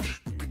song?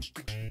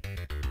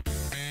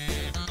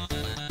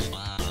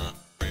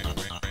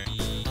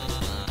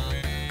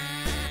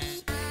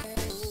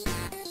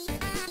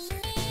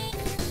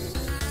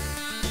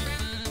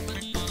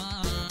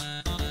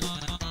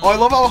 Oh, I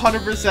love how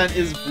 100%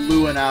 is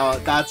blueing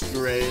out. That's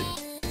great.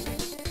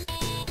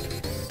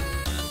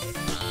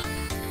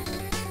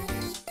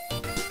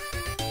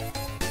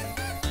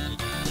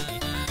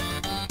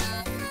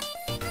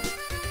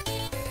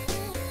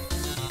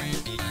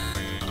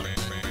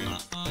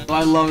 Oh,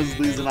 I love his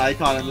Lee's an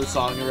icon in this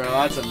song, bro.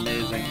 That's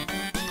amazing.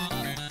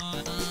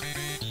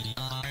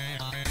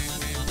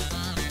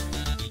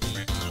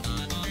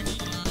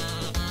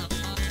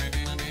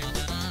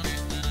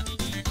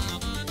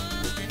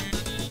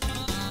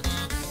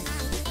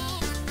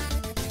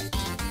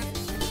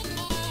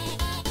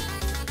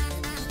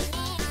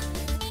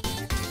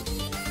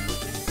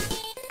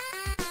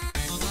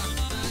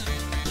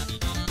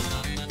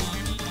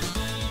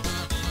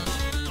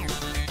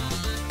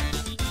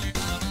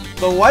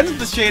 But why does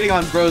the shading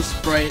on Bro's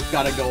sprite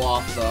gotta go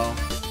off, though?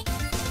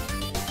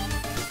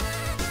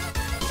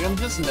 I'm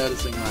just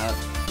noticing that.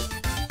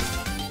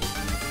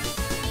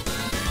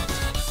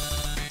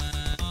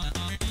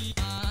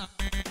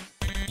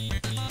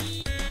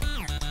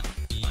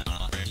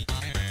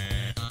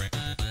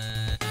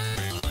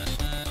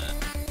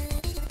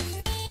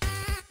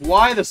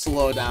 Why the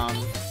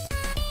slowdown?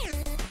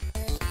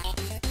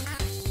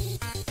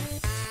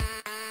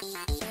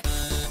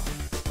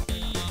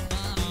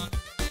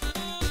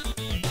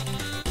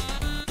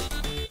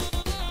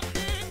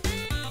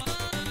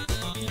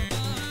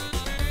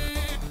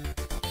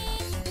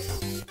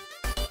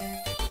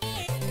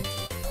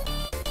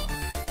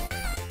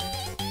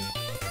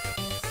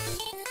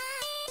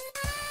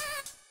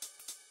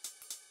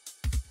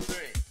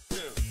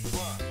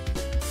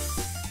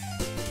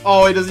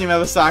 Oh, he doesn't even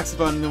have a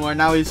saxophone anymore.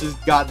 Now he's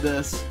just got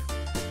this.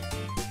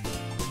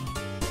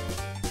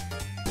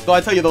 Though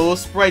I tell you,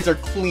 those sprites are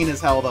clean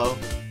as hell, though.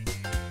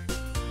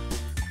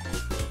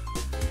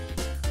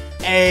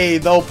 Hey,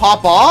 they'll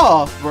pop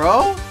off,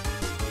 bro.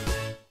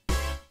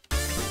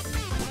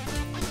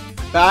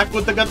 Back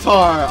with the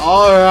guitar.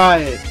 All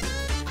right.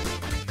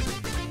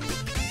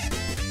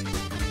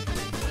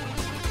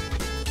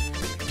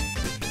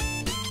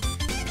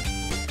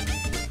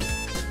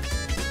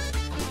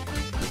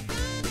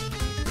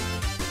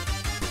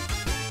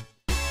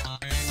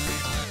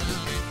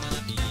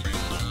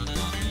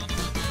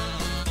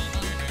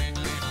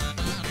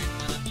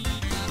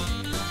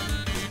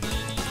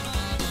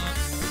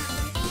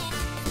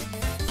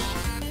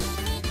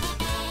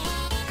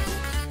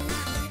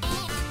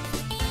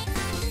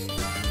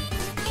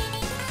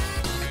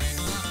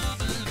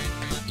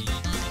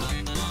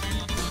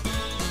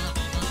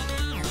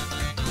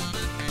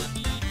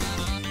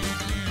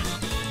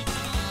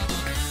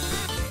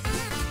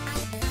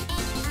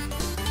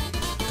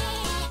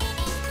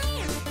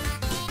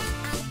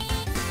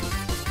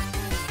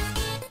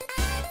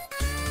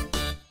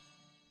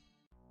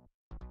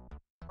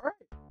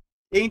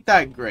 Ain't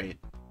that great?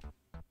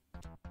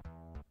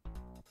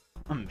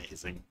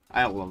 Amazing.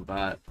 I love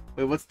that.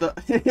 Wait, what's the...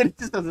 It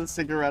just has a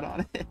cigarette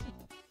on it.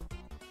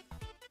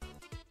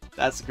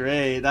 That's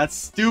great. That's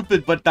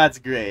stupid, but that's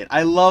great.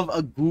 I love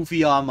a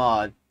goofy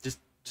mod. Just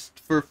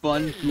for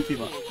fun, goofy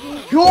mod.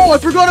 Yo, I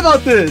forgot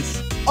about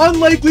this!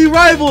 Unlikely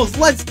Rivals!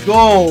 Let's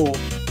go!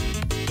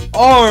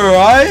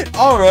 Alright,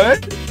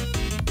 alright.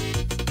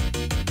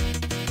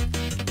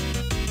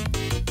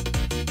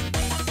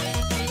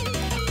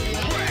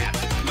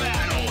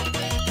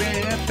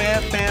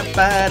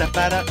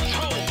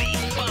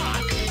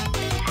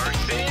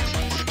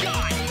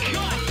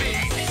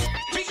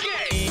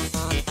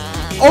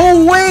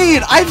 Oh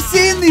wait! I've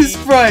seen these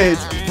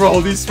sprites!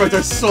 Bro, these sprites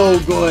are so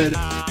good.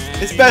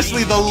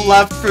 Especially the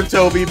left for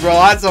Toby, bro.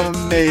 That's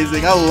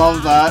amazing. I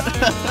love that.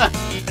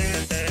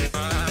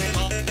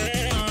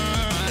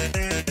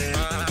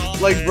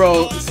 Like,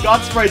 bro,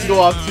 Scott's sprites go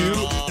off too.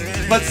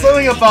 But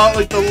something about,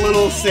 like, the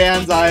little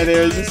Sans eye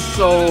there is just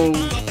so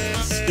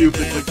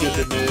stupid but good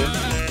to me.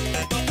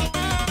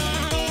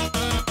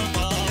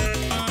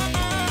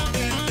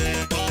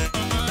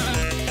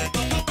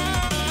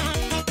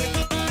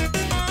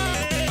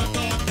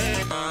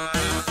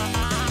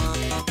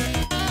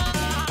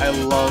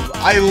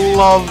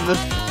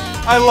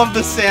 I love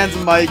the Sans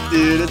mic,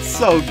 dude. It's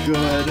so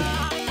good.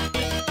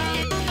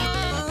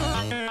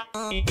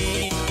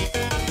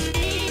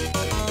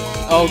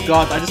 Oh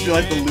god, I just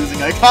realized the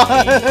losing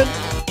icon.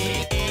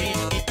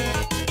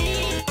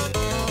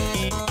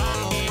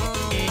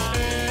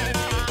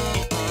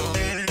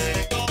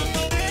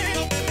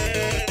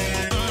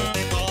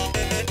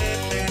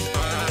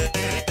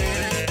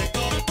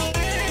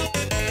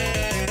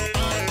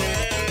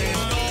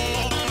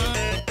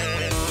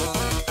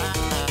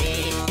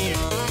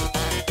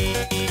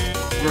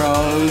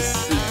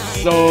 Bros,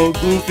 it's so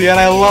goofy and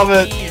I love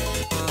it.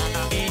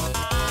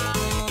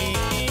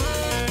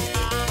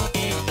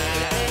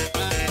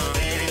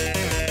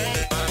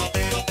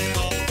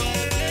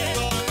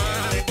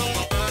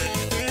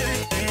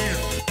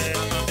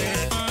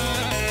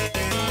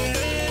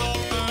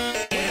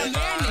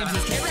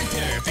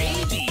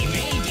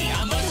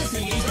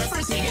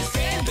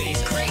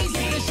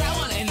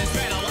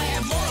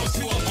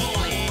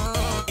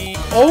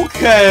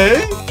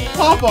 Okay,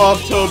 pop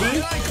off,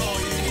 Toby.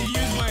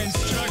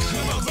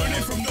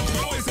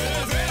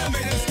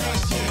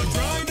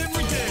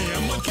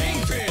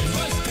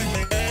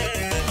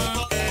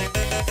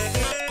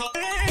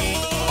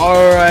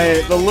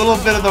 Alright, the little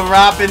bit of the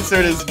rap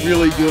insert is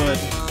really good.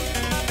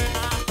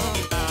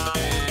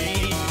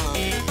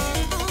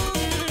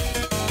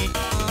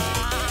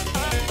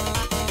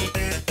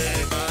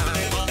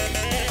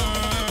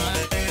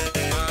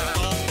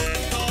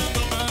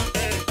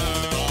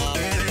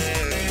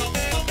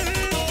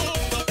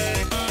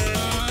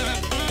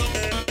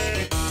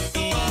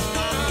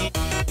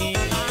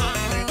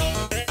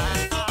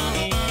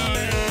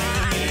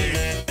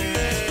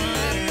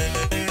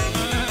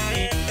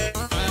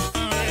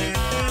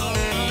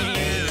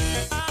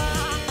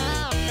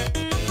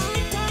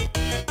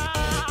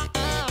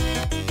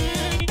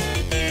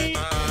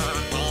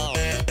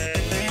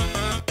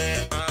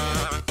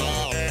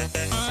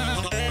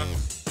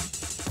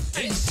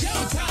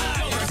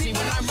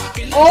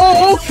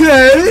 Oh,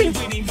 okay!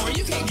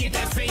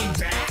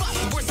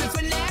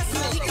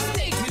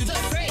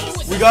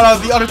 We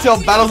got the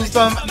Undertale battle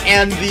system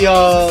and the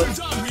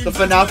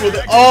FNF with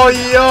it. Oh,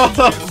 yo!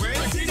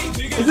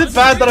 Is it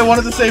bad that I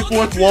wanted to say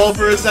fourth wall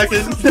for a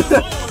second?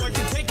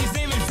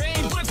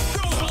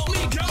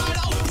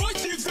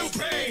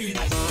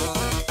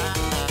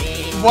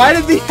 Why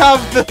did he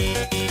have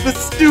the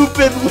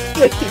stupid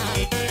wig?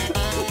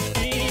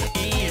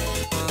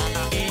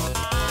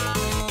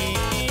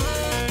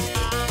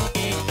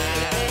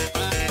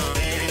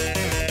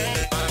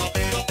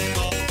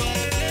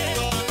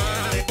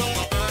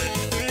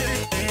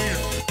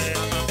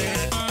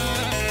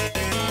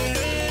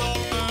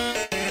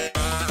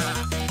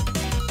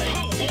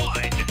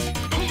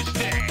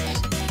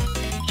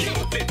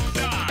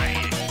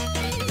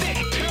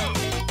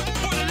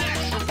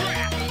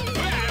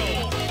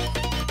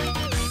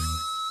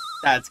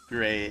 That's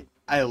great.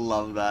 I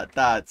love that.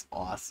 That's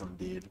awesome,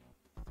 dude.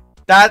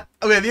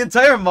 Okay, the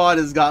entire mod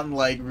has gotten,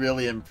 like,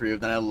 really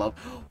improved, and I love...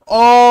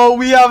 Oh,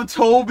 we have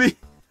Toby!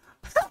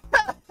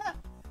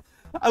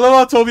 I love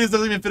how Toby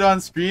doesn't even fit on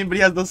screen, but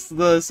he has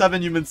the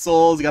 7 human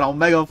souls, he got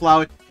Omega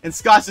Flower, and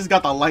Scott just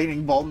got the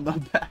lightning bolt in the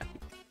back.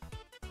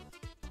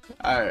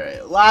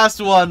 Alright, last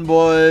one,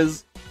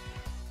 boys.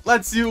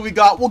 Let's see what we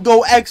got. We'll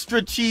go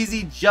extra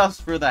cheesy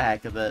just for the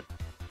heck of it.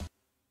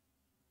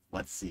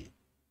 Let's see.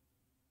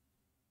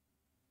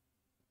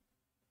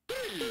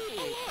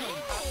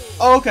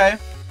 Okay.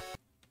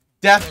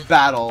 Death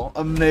battle.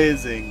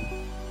 Amazing.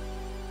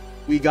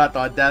 We got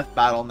the death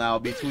battle now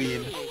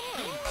between...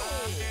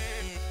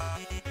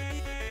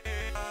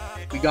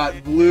 We got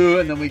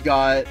Vloo, and then we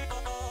got...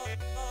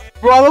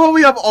 Bro, I love how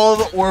we have all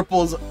the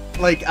ourples,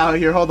 like, out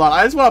here. Hold on.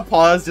 I just want to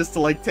pause just to,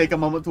 like, take a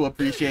moment to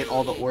appreciate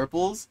all the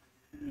ourples.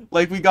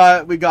 Like, we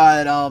got,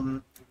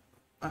 oh,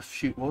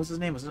 shoot, what was his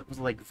name? Was it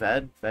like,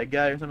 Ved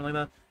Guy or something like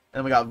that?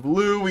 And we got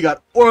Vloo, we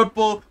got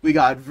ourple, we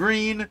got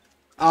Vreen.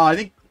 I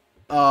think,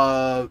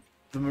 the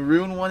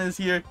maroon one is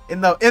here.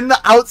 In the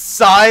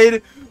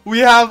outside, we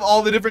have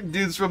all the different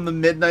dudes from the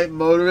Midnight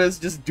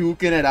Motorist just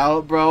duking it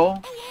out,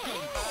 bro.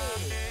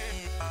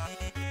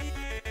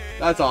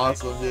 That's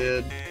awesome,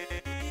 dude.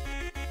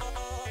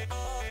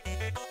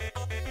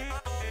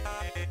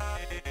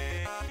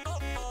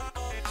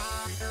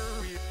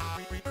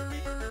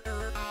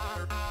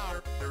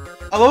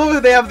 I love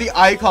that they have the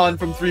icon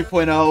from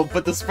 3.0,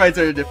 but the sprites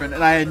are different,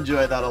 and I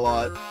enjoy that a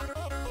lot.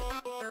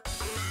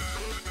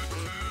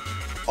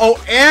 Oh,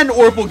 and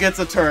ourple gets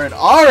a turn.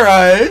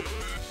 Alright!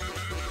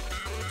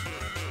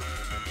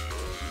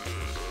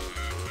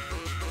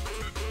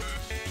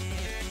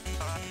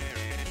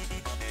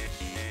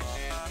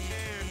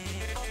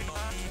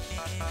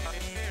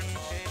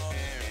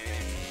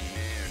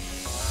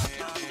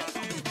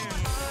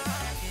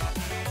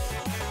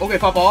 Okay,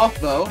 pop off,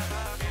 though.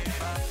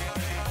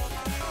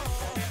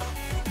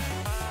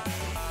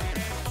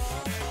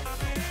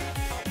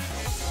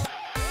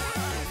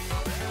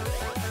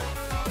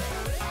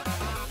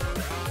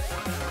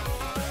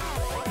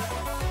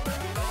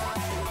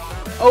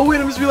 Oh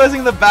wait, I'm just realizing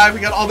in the back we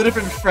got all the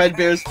different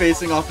Fredbears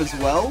facing off as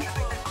well.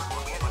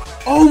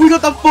 Oh, we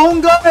got the phone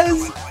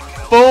guys!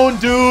 Phone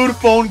dude,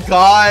 phone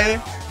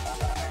guy.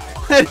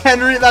 And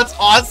Henry, that's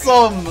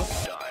awesome!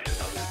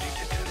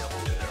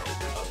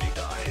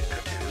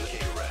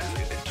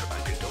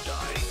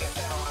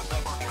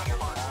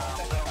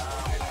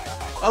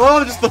 I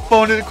love just the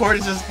phone and the cord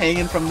is just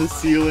hanging from the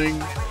ceiling.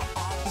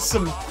 Just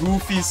some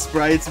goofy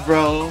sprites,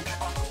 bro.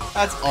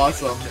 That's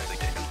awesome.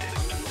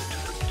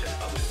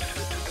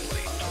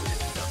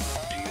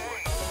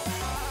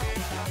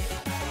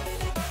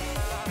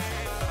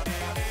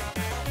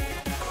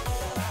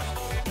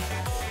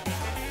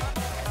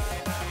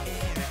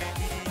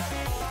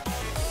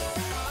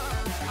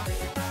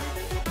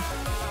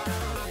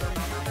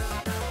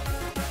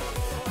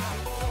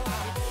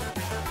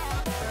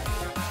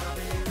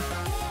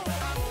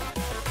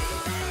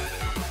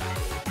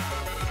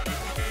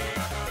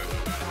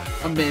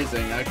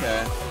 Amazing,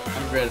 okay.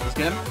 I'm great at this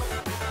game.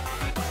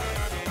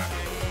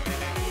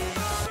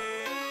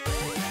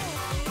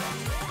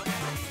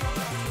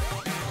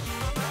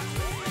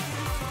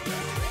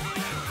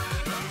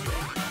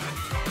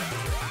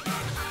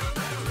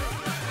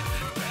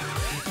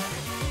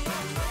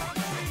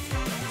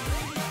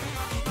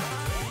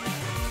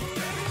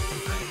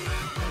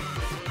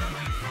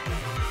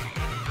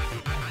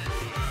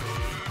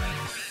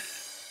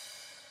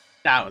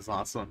 That was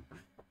awesome.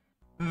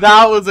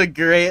 That was a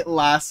great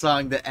last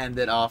song to end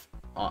it off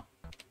on.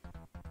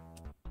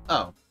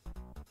 Oh.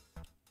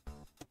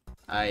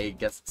 I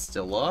guess it's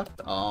still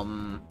locked.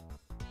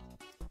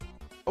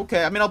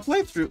 Okay, I mean, I'll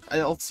play through.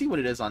 I'll see what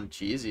it is on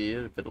Cheesy,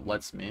 if it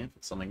lets me. If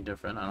it's something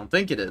different. I don't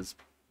think it is.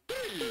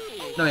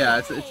 No, yeah,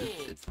 it's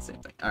the same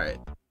thing. Alright.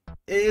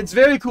 It's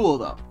very cool,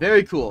 though.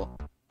 Very cool.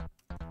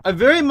 I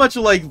very much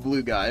like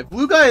Vloo Guy.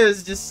 Vloo Guy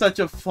is just such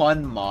a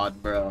fun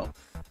mod, bro.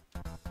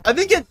 I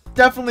think it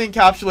definitely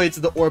encapsulates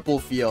the ourple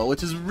feel,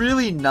 which is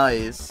really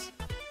nice.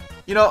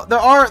 You know,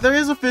 there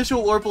is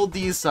official ourple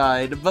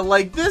D-side, but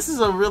like this is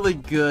a really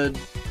good,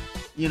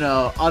 you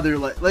know, other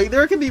like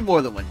there can be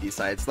more than one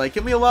D-sides. Like,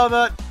 can we allow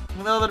that? Can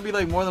we allow that to be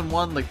like more than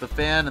one, like the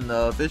fan and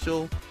the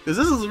official? Because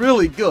this is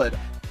really good.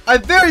 I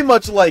very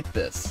much like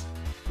this.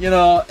 You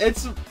know,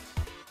 it's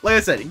like I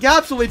said, it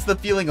encapsulates the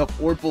feeling of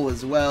ourple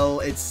as well.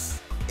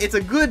 It's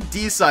a good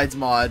D-sides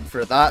mod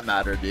for that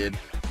matter, dude.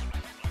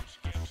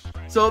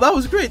 So that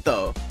was great,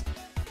 though.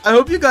 I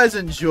hope you guys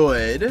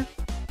enjoyed,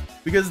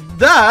 because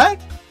that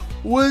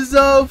was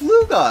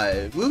Vloo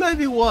Guy. Vloo Guy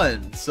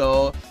V1.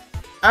 So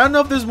I don't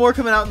know if there's more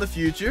coming out in the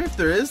future. If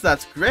there is,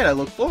 that's great. I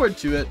look forward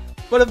to it.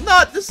 But if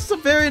not, this is a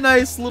very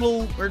nice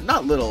little, or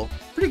not little,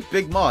 pretty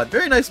big mod.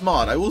 Very nice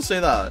mod, I will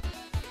say that.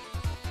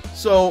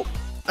 So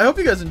I hope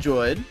you guys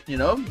enjoyed. You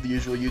know, the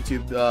usual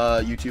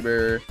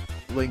YouTuber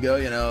lingo,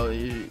 you know,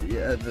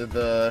 yeah,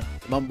 the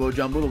mumbo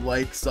jumbo, the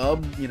like,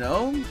 sub, you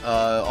know,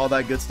 all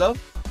that good stuff.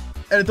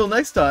 And until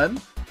next time,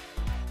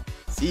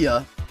 see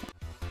ya.